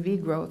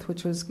EAV growth,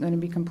 which was going to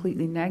be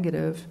completely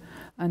negative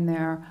on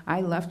there, I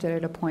left it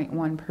at a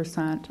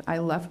 0.1%. I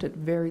left it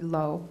very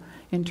low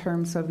in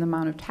terms of the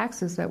amount of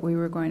taxes that we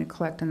were going to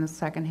collect in the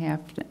second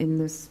half in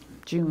this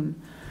June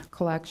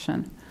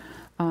collection.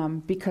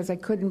 Because I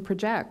couldn't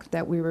project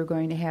that we were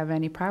going to have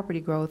any property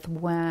growth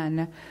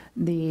when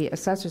the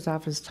assessor's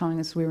office is telling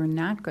us we were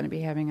not going to be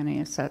having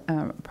any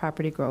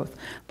property growth.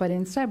 But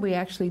instead, we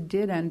actually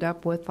did end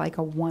up with like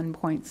a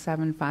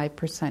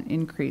 1.75%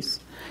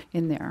 increase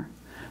in there.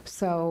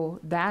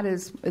 So that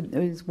is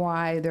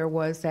why there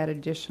was that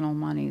additional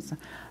monies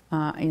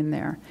in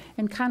there.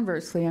 And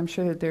conversely, I'm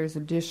sure that there's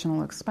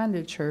additional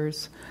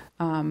expenditures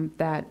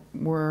that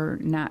were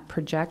not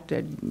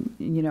projected,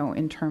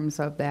 in terms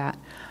of that.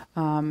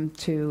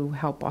 To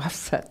help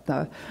offset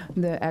the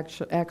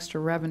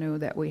extra revenue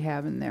that we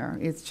have in there.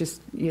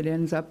 It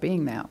ends up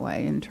being that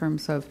way in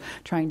terms of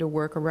trying to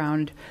work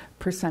around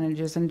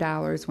percentages and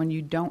dollars when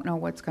you don't know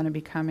what's going to be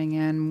coming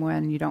in,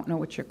 when you don't know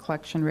what your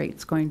collection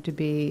rate's going to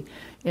be,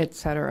 et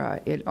cetera.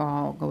 It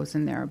all goes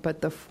in there. But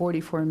the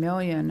 $44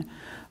 million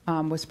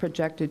was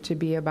projected to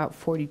be about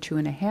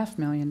 $42.5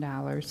 million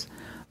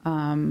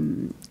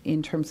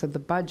in terms of the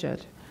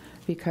budget,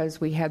 because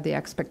we had the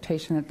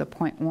expectation that the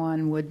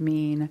 0.1 would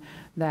mean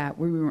that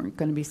we weren't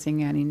going to be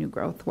seeing any new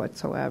growth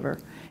whatsoever.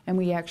 And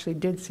we actually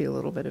did see a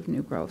little bit of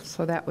new growth,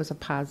 so that was a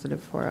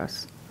positive for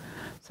us.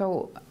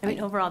 So,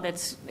 overall,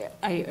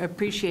 I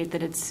appreciate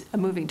that it's a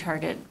moving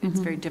target.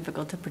 It's very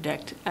difficult to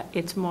predict.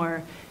 It's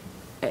more,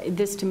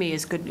 this to me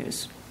is good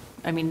news.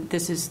 I mean,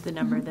 this is the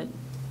number that,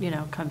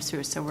 comes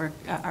through. So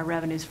our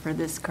revenues for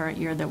this current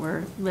year that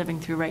we're living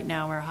through right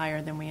now are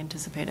higher than we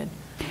anticipated.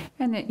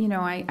 And,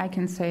 I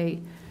can say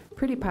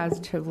pretty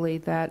positively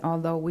that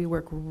although we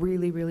work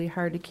really, really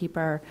hard to keep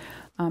our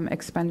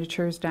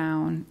expenditures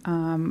down,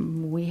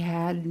 we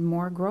had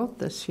more growth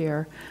this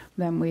year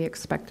than we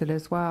expected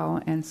as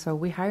well. And so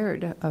we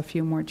hired a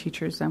few more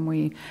teachers than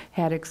we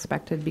had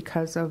expected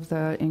because of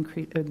the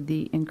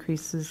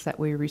increases that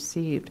we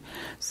received.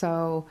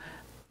 So,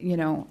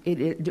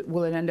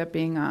 will it end up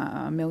being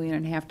 $1.5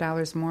 million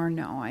more?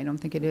 No, I don't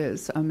think it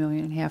is $1.5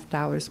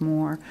 million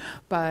more.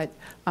 But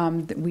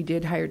we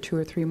did hire 2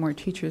 or 3 more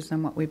teachers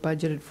than what we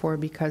budgeted for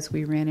because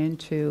we ran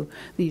into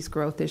these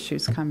growth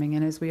issues coming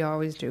in, as we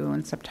always do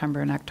in September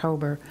and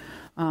October.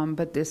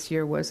 But this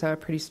year was a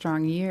pretty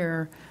strong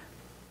year,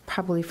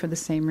 probably for the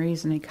same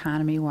reason,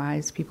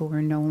 economy-wise. People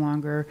were no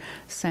longer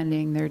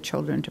sending their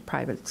children to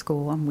private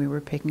school, and we were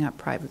picking up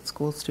private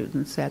school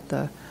students at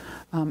a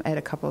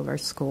couple of our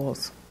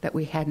schools that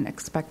we hadn't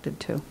expected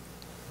to.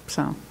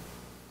 So,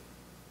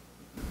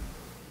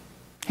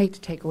 hate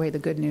to take away the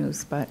good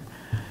news, but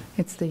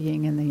it's the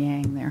yin and the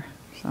yang there.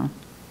 So,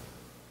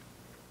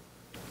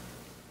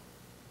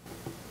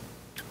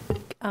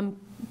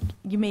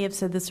 you may have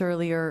said this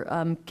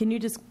earlier. Can you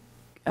just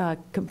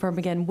confirm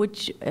again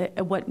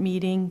what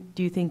meeting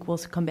do you think we'll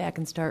come back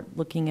and start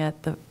looking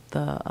at the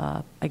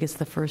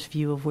first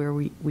view of where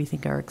we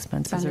think our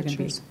expenses are going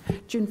to be?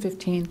 June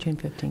 15th. June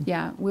 15th.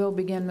 Yeah, we'll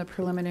begin the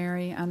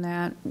preliminary on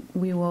that.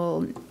 We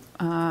will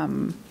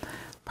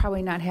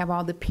probably not have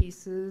all the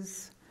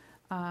pieces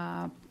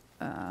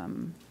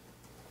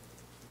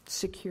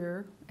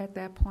secure at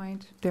that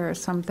point. There are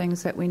some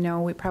things that we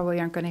know we probably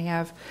aren't going to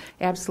have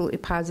absolutely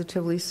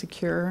positively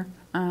secure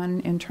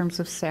on in terms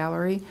of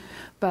salary,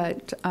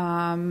 but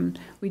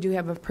we do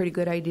have a pretty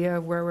good idea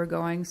of where we're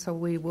going, so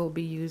we will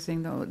be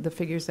using the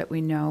figures that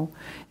we know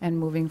and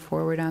moving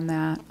forward on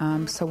that.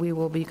 So we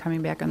will be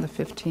coming back on the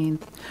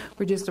 15th.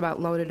 We're just about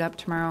loaded up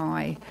tomorrow.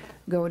 I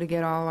go to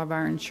get all of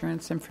our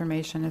insurance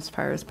information as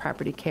far as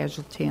property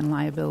casualty and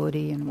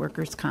liability and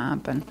workers'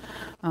 comp and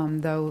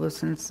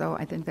those, and so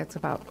I think that's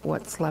about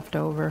what's left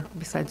over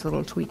besides a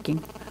little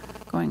tweaking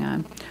going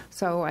on.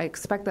 So I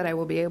expect that I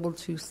will be able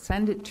to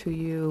send it to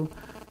you,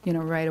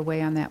 right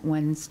away on that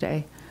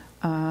Wednesday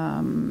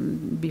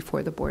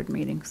before the board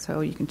meeting,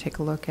 so you can take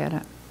a look at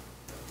it.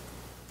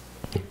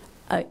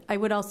 I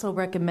would also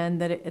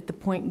recommend that at the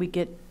point we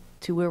get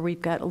to where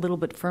we've got a little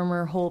bit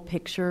firmer whole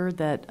picture,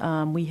 that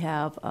we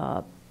have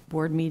a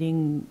board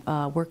meeting,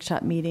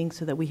 workshop meeting,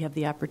 so that we have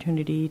the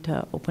opportunity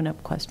to open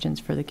up questions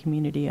for the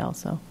community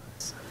also.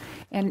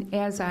 And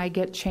as I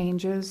get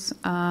changes,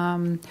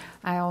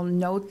 I'll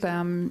note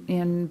them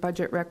in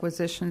budget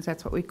requisitions.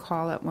 That's what we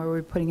call it, where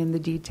we're putting in the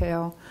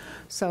detail.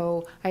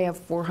 So I have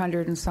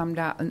 $400 and some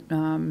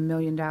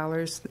million,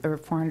 or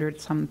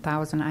 400 some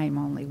thousand. I'm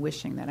only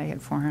wishing that I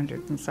had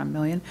 400 and some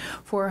million,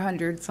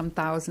 400 some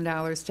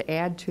 $1,000 to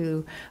add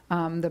to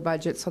the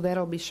budget. So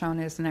that'll be shown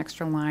as an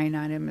extra line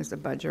item as a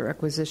budget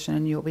requisition,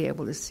 and you'll be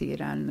able to see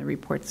it on the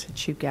reports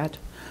that you get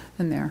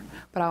in there.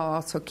 But I'll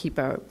also keep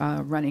a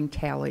running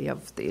tally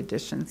of the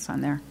additions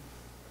on there.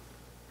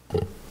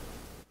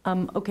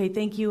 Okay,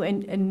 thank you.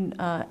 And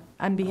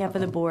on behalf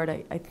of the board,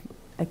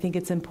 I think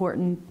it's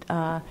important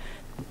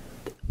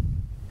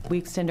we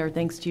extend our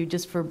thanks to you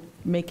just for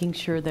making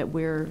sure that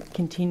we're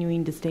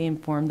continuing to stay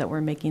informed, that we're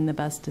making the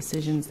best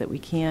decisions that we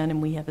can, and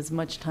we have as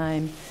much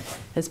time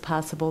as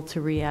possible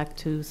to react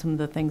to some of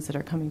the things that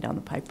are coming down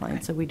the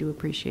pipeline. So we do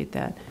appreciate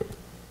that.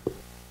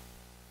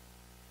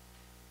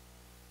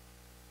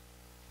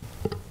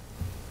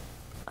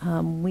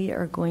 We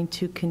are going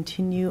to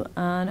continue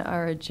on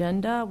our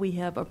agenda. We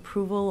have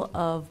approval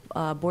of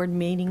board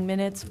meeting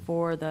minutes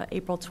for the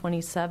April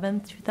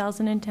 27th,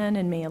 2010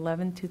 and May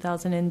 11th,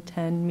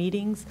 2010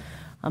 meetings.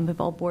 Have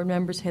all board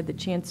members had the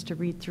chance to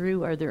read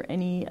through? Are there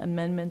any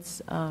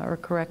amendments or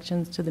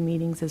corrections to the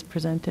meetings as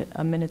presented,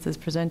 minutes as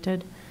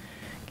presented?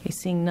 Okay,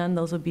 seeing none,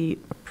 those will be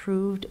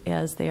approved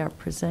as they are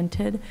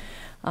presented.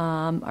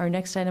 Our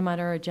next item on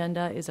our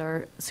agenda is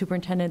our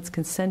superintendent's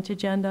consent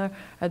agenda.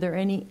 Are there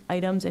any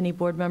items any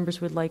board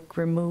members would like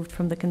removed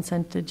from the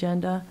consent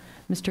agenda?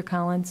 Mr.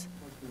 Collins?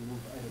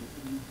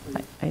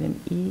 Item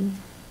E.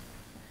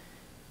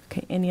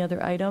 Okay, any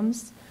other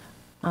items?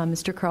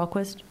 Mr.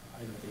 Carlquist?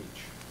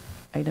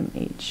 Item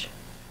H.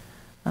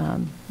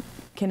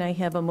 Can I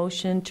have a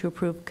motion to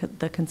approve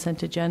the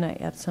consent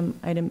agenda at some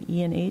item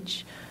E and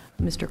H?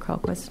 Mr.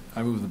 Carlquist.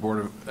 I move the Board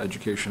of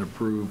Education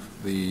approve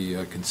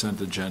the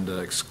consent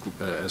agenda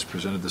as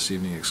presented this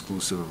evening,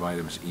 exclusive of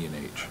items E and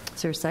H.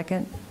 Is there a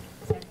second?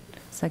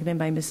 Seconded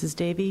by Mrs.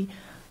 Davy.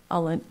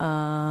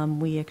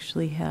 We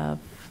actually have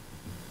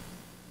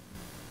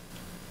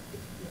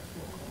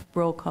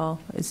roll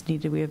call is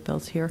needed. We have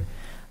bills here.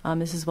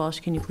 Mrs. Walsh,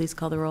 can you please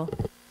call the roll?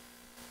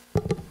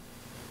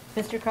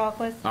 Mr.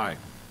 Carlquist? Aye.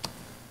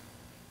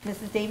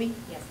 Mrs. Davy?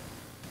 Yes.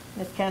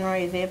 Ms.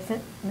 Conroy is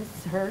absent.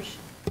 Mrs. Hirsch?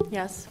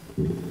 Yes.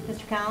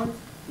 Mr. Collins?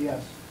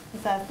 Yes.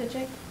 Ms.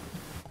 Ostojic?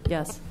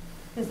 Yes.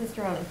 Mrs.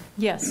 Stronach?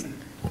 Yes.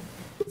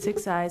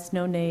 6 ayes,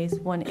 no nays,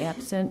 1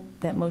 absent.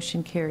 That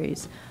motion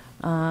carries.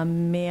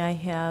 May I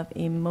have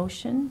a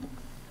motion?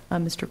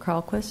 Mr.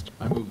 Carlquist.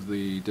 I move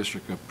the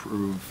district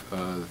approve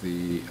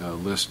the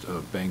list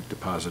of bank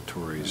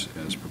depositories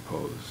as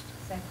proposed.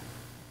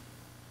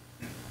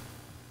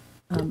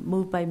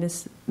 Moved by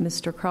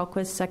Mr.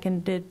 Carlquist,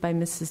 seconded by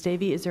Mrs.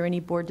 Davy. Is there any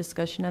board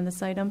discussion on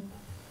this item?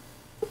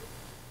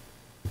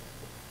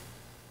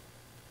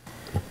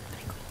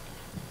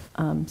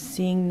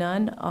 Seeing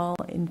none, all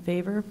in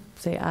favor,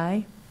 say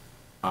aye.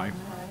 Aye.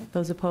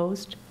 Those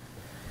opposed?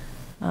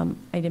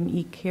 Item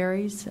E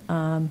carries.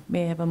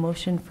 May I have a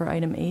motion for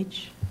item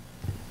H?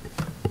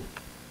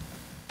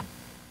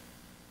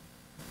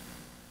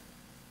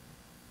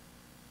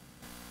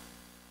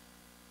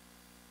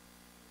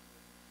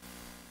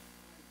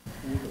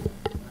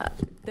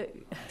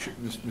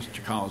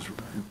 Mr. Collins.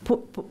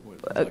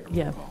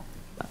 Yeah.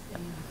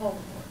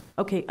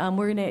 Okay,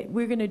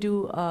 we're gonna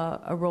do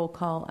a roll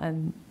call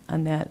on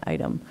that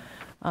item.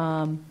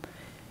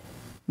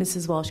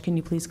 Mrs. Walsh, can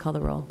you please call the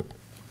roll?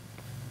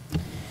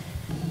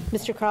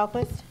 Mr.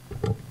 Carlquist?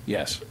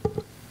 Yes.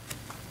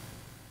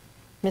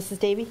 Mrs.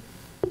 Davy?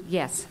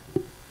 Yes.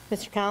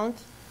 Mr.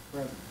 Collins?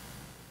 Present.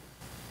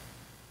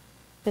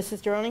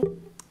 Mrs. Stronach?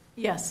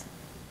 Yes.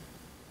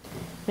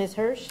 Ms.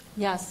 Hirsch?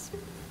 Yes.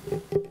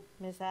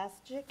 Ms.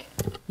 Ostojic?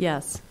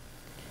 Yes.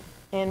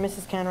 And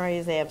Mrs. Conroy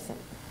is absent.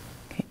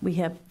 Okay, we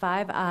have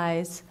 5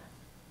 ayes,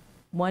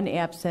 1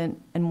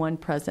 absent, and 1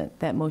 present.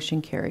 That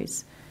motion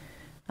carries.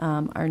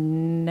 Our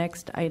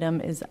next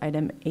item is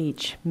item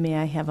H. May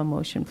I have a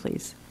motion,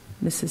 please?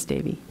 Mrs.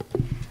 Davy.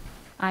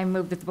 I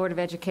move that the Board of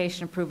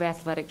Education approve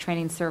athletic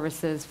training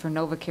services for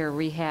NovaCare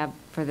Rehab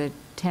for the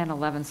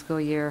 10-11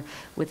 school year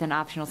with an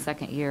optional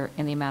second year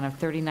in the amount of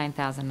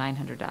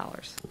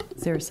 $39,900.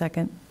 Is there a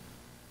second?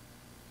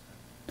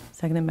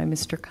 Seconded by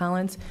Mr.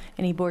 Collins.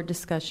 Any board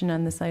discussion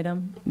on this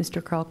item?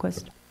 Mr.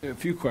 Carlquist. A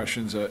few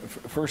questions.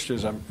 First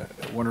is I'm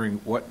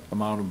wondering what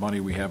amount of money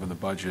we have in the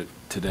budget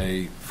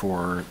today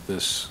for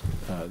these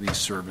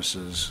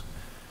services,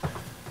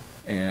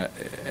 and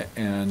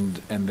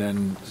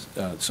then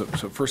so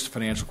first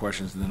financial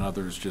questions, and then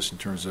others just in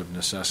terms of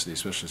necessity,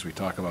 especially as we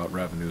talk about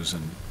revenues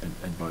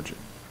and budget.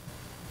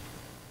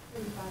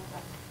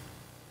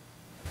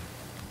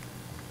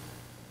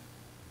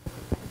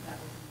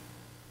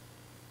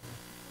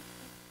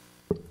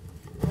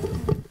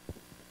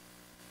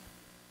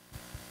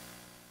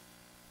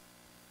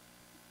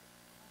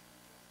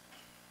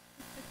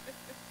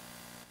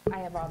 I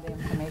have all the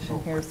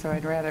information here, so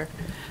I'd rather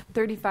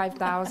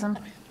 35,000.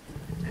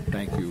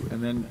 Thank you.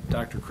 And then,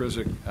 Dr.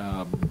 Krizik,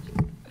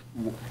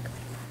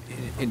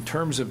 in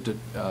terms of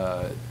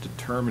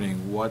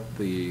determining what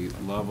the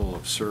level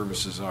of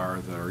services are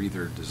that are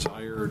either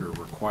desired or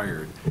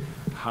required,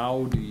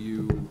 how do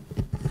you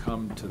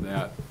come to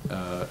that?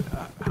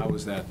 How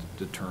is that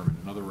determined?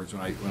 In other words,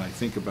 when I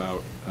think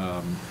about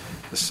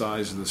the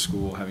size of the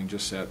school, having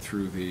just sat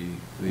through the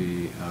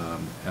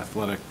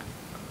athletic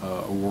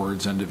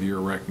awards, end of year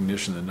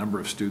recognition, the number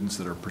of students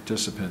that are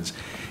participants,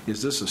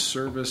 is this a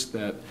service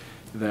that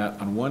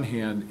on one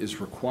hand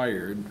is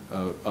required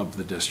of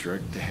the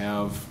district to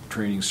have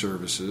training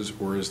services,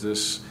 or is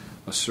this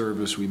a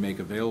service we make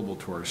available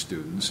to our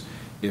students?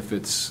 If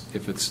it's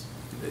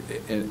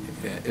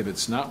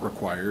not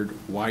required,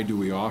 why do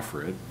we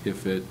offer it?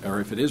 If it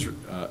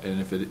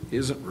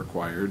isn't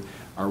required,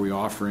 are we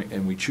offering,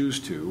 and we choose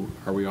to,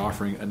 are we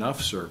offering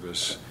enough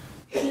service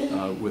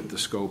with the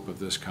scope of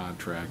this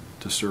contract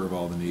to serve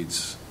all the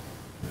needs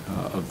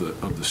of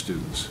the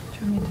students?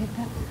 Do you want me to take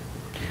that?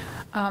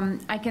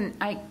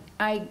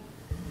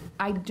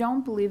 I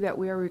don't believe that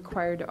we are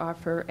required to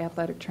offer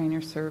athletic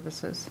trainer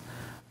services.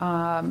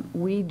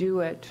 We do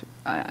it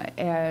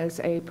as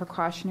a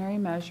precautionary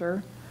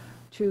measure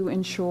to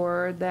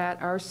ensure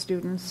that our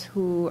students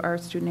who are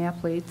student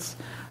athletes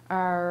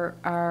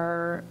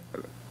are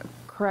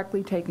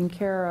correctly taken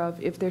care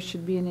of if there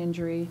should be an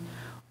injury,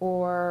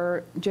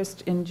 or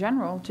just in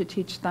general to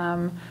teach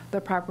them the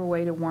proper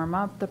way to warm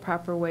up, the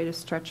proper way to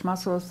stretch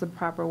muscles, the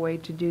proper way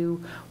to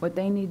do what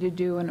they need to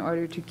do in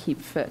order to keep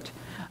fit.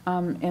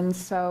 And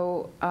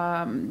so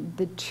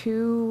the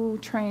two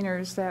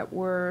trainers that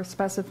were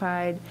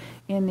specified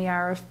in the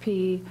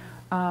RFP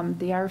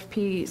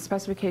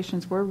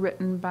specifications were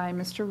written by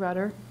Mr.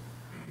 Rudder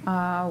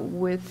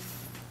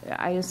with,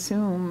 I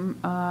assume,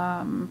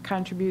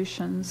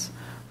 contributions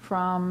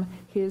from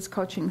his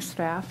coaching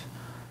staff.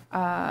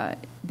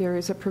 There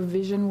is a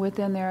provision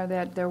within there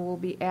that there will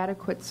be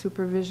adequate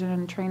supervision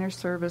and trainer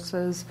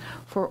services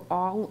for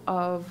all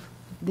of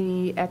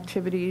the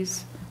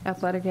activities,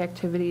 athletic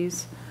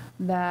activities,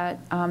 that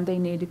they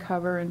need to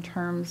cover in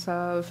terms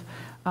of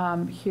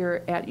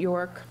here at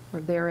York or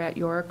there at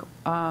York,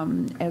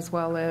 as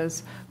well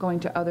as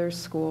going to other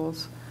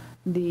schools.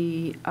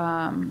 It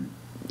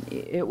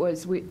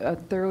was a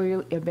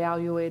thoroughly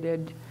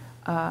evaluated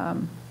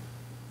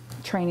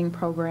training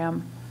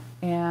program,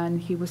 and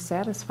he was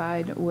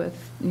satisfied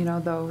with,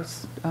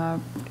 those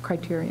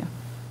criteria.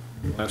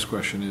 Last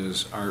question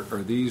is, are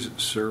these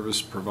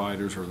service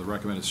providers, or the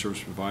recommended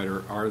service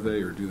provider, are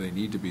they or do they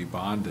need to be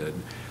bonded?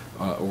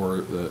 Or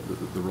the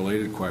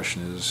related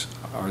question is,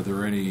 are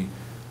there any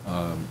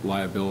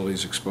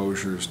liabilities,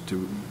 exposures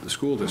to the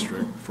school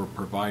district for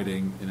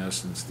providing, in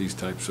essence, these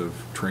types of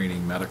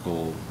training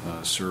medical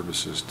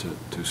services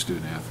to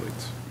student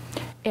athletes?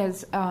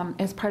 As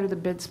part of the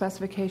bid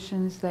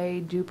specifications, they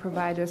do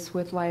provide us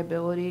with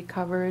liability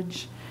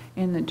coverage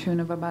in the tune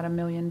of about $1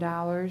 million.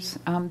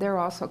 They're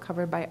also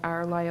covered by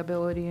our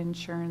liability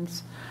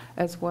insurance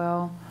as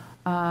well.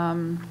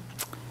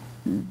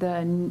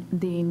 The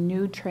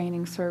new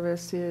training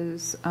service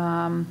is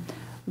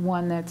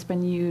one that's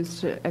been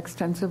used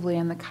extensively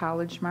in the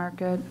college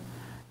market,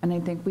 and I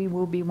think we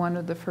will be one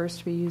of the first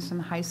to be used in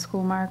the high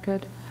school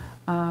market.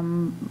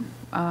 And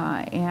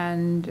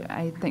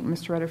I think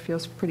Mr. Rudder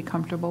feels pretty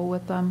comfortable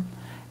with them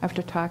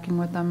after talking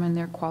with them and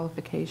their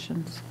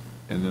qualifications.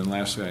 And then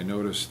lastly, I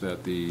noticed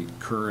that the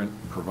current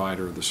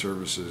provider of the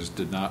services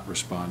did not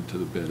respond to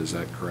the bid. Is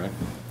that correct?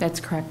 That's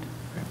correct.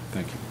 Okay,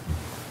 thank you.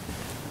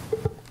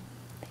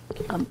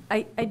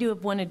 I do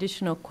have one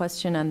additional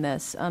question on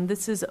this.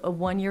 This is a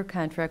one-year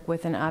contract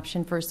with an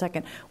option for a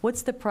second.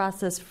 What's the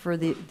process for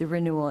the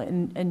renewal?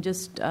 And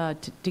just to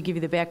give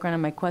you the background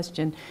on my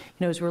question,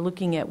 as we're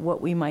looking at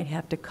what we might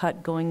have to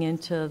cut going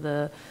into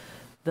the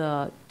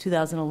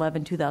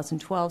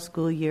 2011-2012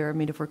 school year, I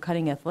mean, if we're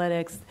cutting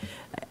athletics,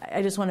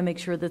 I just want to make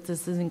sure that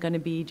this isn't going to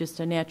be just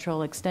a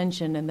natural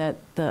extension, and that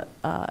the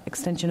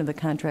extension of the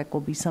contract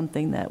will be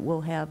something that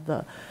we'll have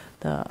the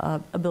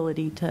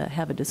ability to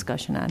have a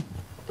discussion on.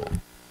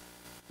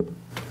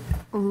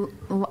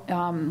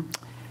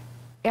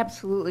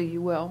 Absolutely,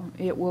 you will.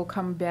 It will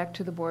come back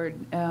to the board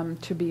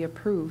to be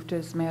approved,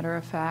 as a matter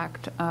of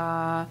fact.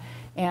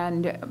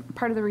 And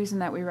part of the reason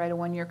that we write a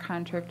one-year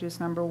contract is,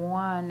 number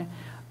one,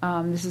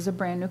 this is a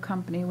brand-new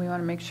company. We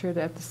want to make sure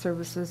that the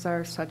services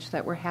are such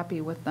that we're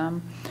happy with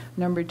them.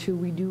 Number two,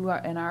 we do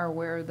and are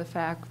aware of the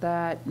fact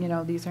that,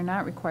 these are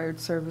not required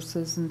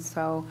services, and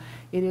so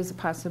it is a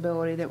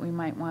possibility that we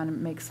might want to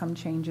make some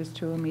changes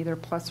to them, either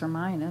plus or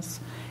minus.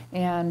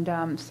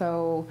 And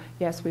so,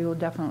 yes, we will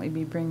definitely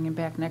be bringing it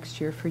back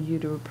next year for you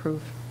to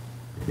approve.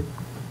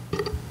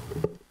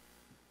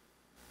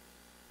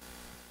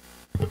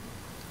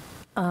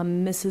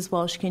 Mrs.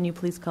 Walsh, can you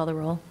please call the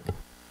roll?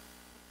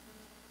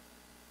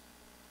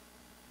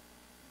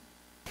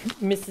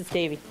 Mrs.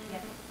 Davy?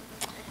 Yes.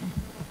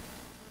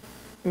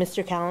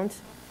 Mr. Collins?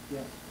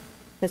 Yes.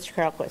 Mr.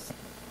 Carlquist?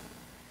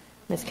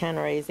 Ms.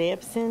 Conroy is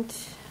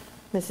absent.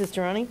 Mrs.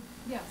 Durrani?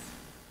 Yes.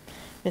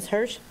 Ms.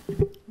 Hirsch?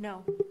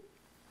 No.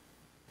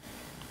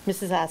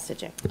 Mrs.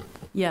 Ostojek?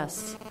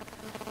 Yes.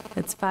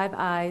 It's 5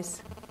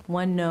 ayes,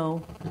 1 no,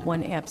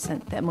 1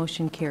 absent. That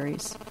motion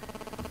carries.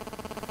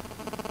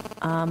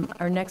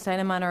 Our next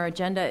item on our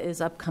agenda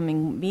is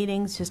upcoming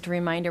meetings. Just a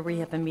reminder, we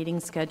have a meeting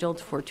scheduled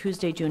for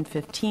Tuesday, June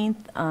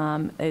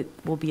 15th. It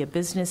will be a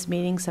business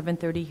meeting,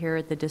 7:30 here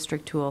at the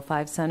District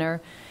 205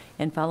 Center.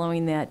 And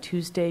following that,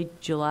 Tuesday,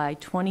 July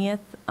 20th,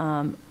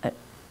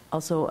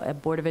 also a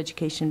Board of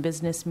Education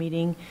business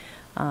meeting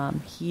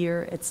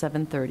here at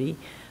 7:30.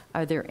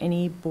 Are there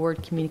any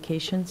board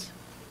communications?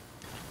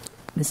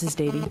 Mrs.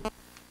 Davy.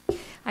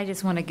 I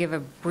just want to give a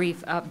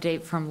brief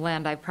update from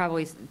Lend. I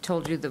probably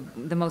told you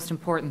the most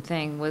important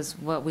thing was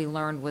what we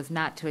learned was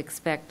not to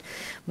expect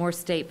more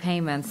state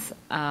payments.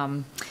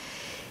 The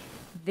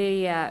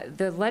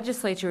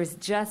legislature is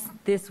just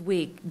this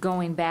week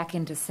going back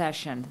into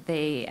session.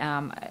 They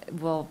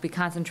will be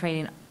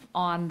concentrating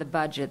on the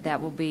budget.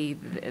 That will be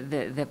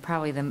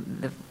probably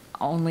the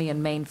only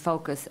and main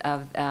focus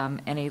of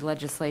any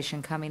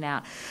legislation coming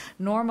out.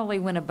 Normally,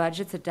 when a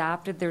budget's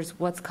adopted, there's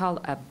what's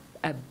called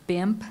a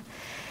BIMP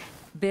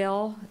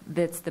bill.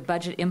 That's the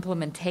budget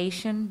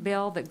implementation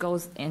bill that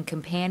goes in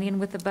companion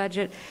with the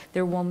budget.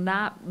 There will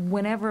not,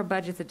 whenever a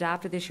budget's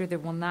adopted this year, there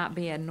will not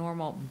be a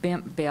normal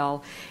BIMP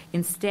bill.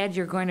 Instead,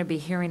 you're going to be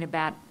hearing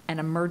about an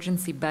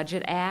Emergency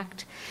Budget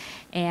Act.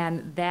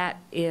 And that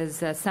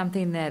is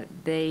something that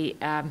they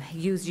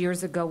used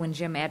years ago when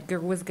Jim Edgar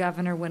was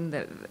governor, when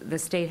the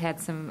state had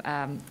some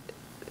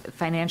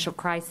financial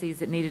crises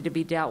that needed to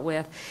be dealt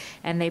with.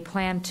 And they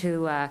plan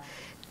to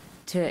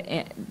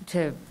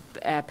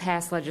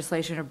pass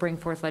legislation or bring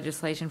forth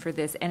legislation for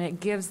this, and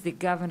it gives the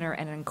governor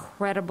an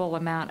incredible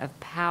amount of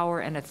power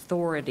and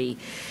authority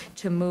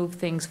to move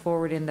things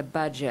forward in the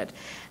budget.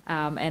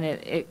 And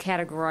it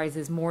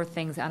categorizes more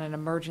things on an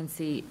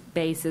emergency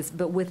basis,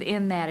 but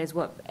within that is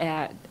what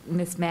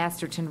Ms.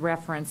 Masterton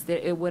referenced,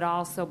 that it would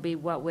also be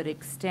what would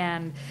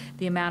extend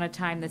the amount of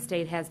time the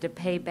state has to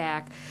pay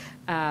back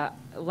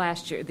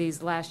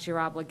these last year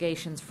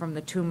obligations from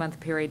the 2-month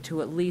period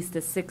to at least a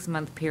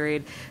 6-month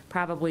period,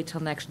 probably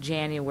till next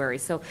January.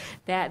 So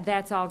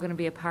that's all going to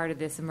be a part of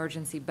this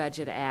Emergency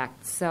Budget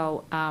Act.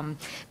 So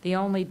the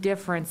only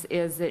difference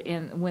is that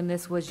when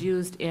this was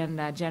used in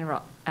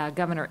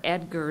Governor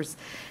Edgar's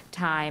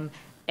time,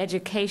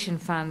 education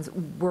funds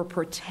were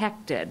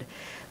protected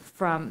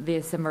from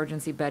this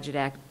Emergency Budget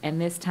Act,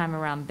 and this time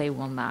around they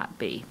will not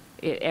be.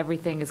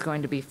 Everything is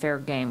going to be fair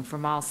game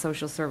from all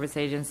social service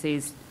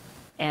agencies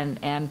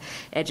and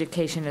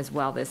education as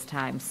well this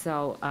time.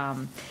 So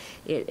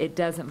it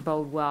doesn't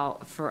bode well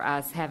for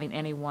us having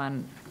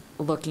anyone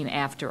looking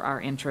after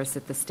our interests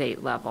at the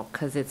state level,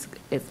 because it's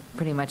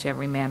pretty much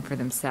every man for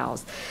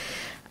themselves.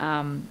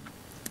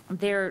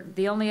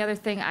 The only other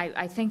thing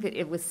I think that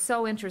it was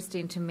so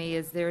interesting to me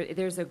is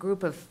there's a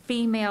group of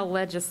female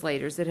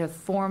legislators that have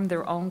formed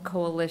their own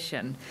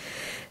coalition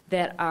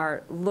that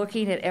are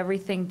looking at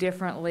everything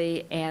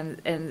differently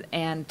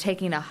and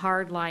taking a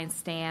hardline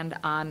stand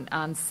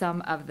on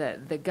some of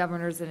the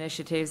governor's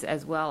initiatives,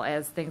 as well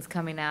as things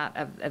coming out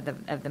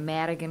of the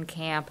Madigan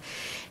camp,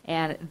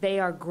 and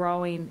they are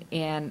growing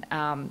in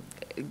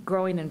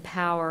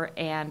power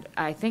and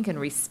I think in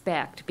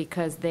respect,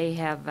 because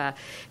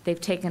they've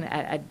taken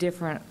a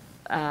different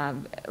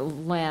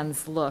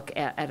lens look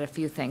at a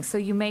few things. So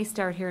you may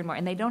start hearing more,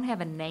 and they don't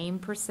have a name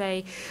per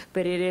se,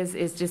 but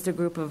it's just a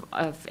group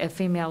of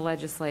female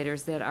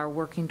legislators that are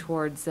working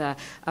towards a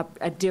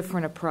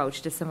different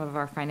approach to some of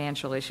our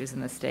financial issues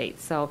in the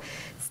state. So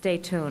stay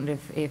tuned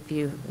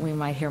we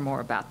might hear more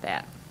about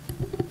that.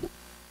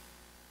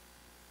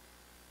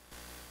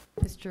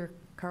 Mr.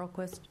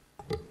 Carlquist.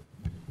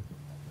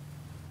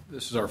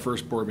 This is our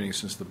first board meeting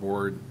since the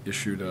board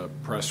issued a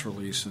press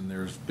release, and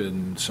there's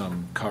been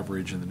some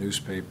coverage in the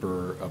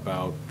newspaper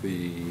about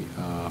the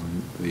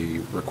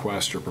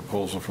request or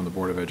proposal from the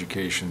Board of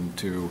Education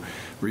to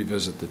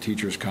revisit the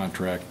teacher's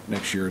contract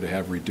next year to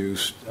have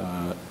reduced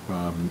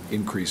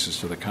increases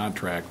to the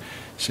contract.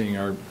 Seeing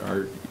our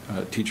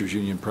teachers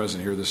union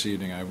president here this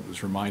evening, I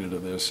was reminded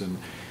of this,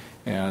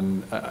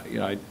 and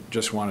I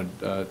just wanted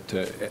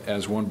to,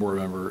 as one board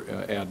member,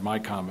 add my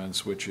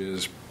comments, which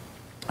is,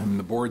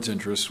 the board's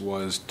interest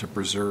was to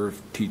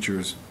preserve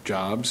teachers'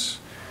 jobs,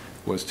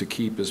 was to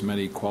keep as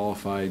many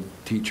qualified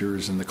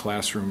teachers in the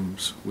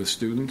classrooms with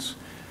students,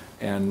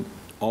 and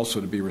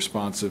also to be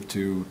responsive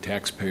to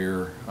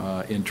taxpayer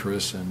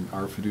interests and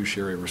our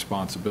fiduciary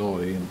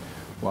responsibility. And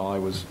while I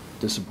was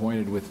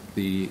disappointed with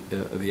the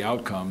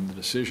outcome, the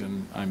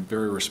decision, I'm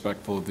very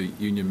respectful of the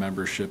union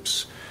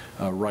membership's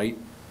right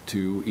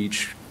to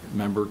each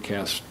member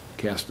cast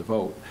a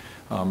vote.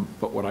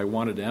 But what I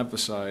wanted to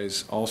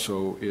emphasize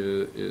also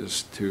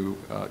is to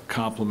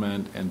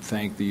compliment and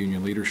thank the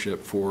union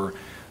leadership for,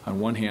 on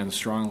one hand,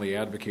 strongly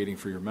advocating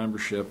for your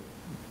membership,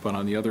 but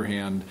on the other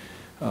hand,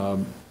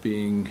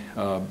 being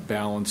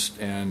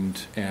balanced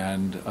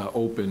and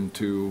open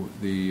to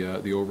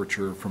the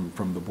overture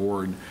from the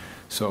board.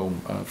 So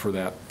for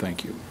that,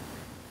 thank you.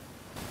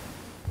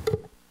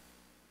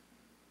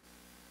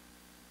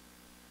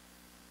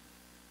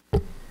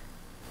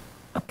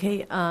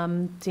 Okay,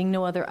 seeing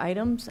no other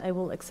items, I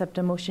will accept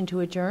a motion to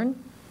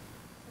adjourn.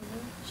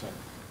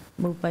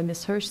 Moved by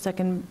Ms. Hirsch,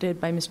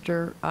 seconded by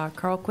Mr.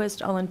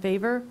 Carlquist. All in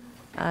favor?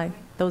 Aye.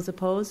 Those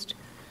opposed?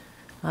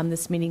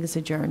 This meeting is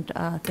adjourned.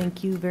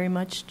 Thank you very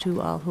much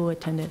to all who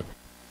attended.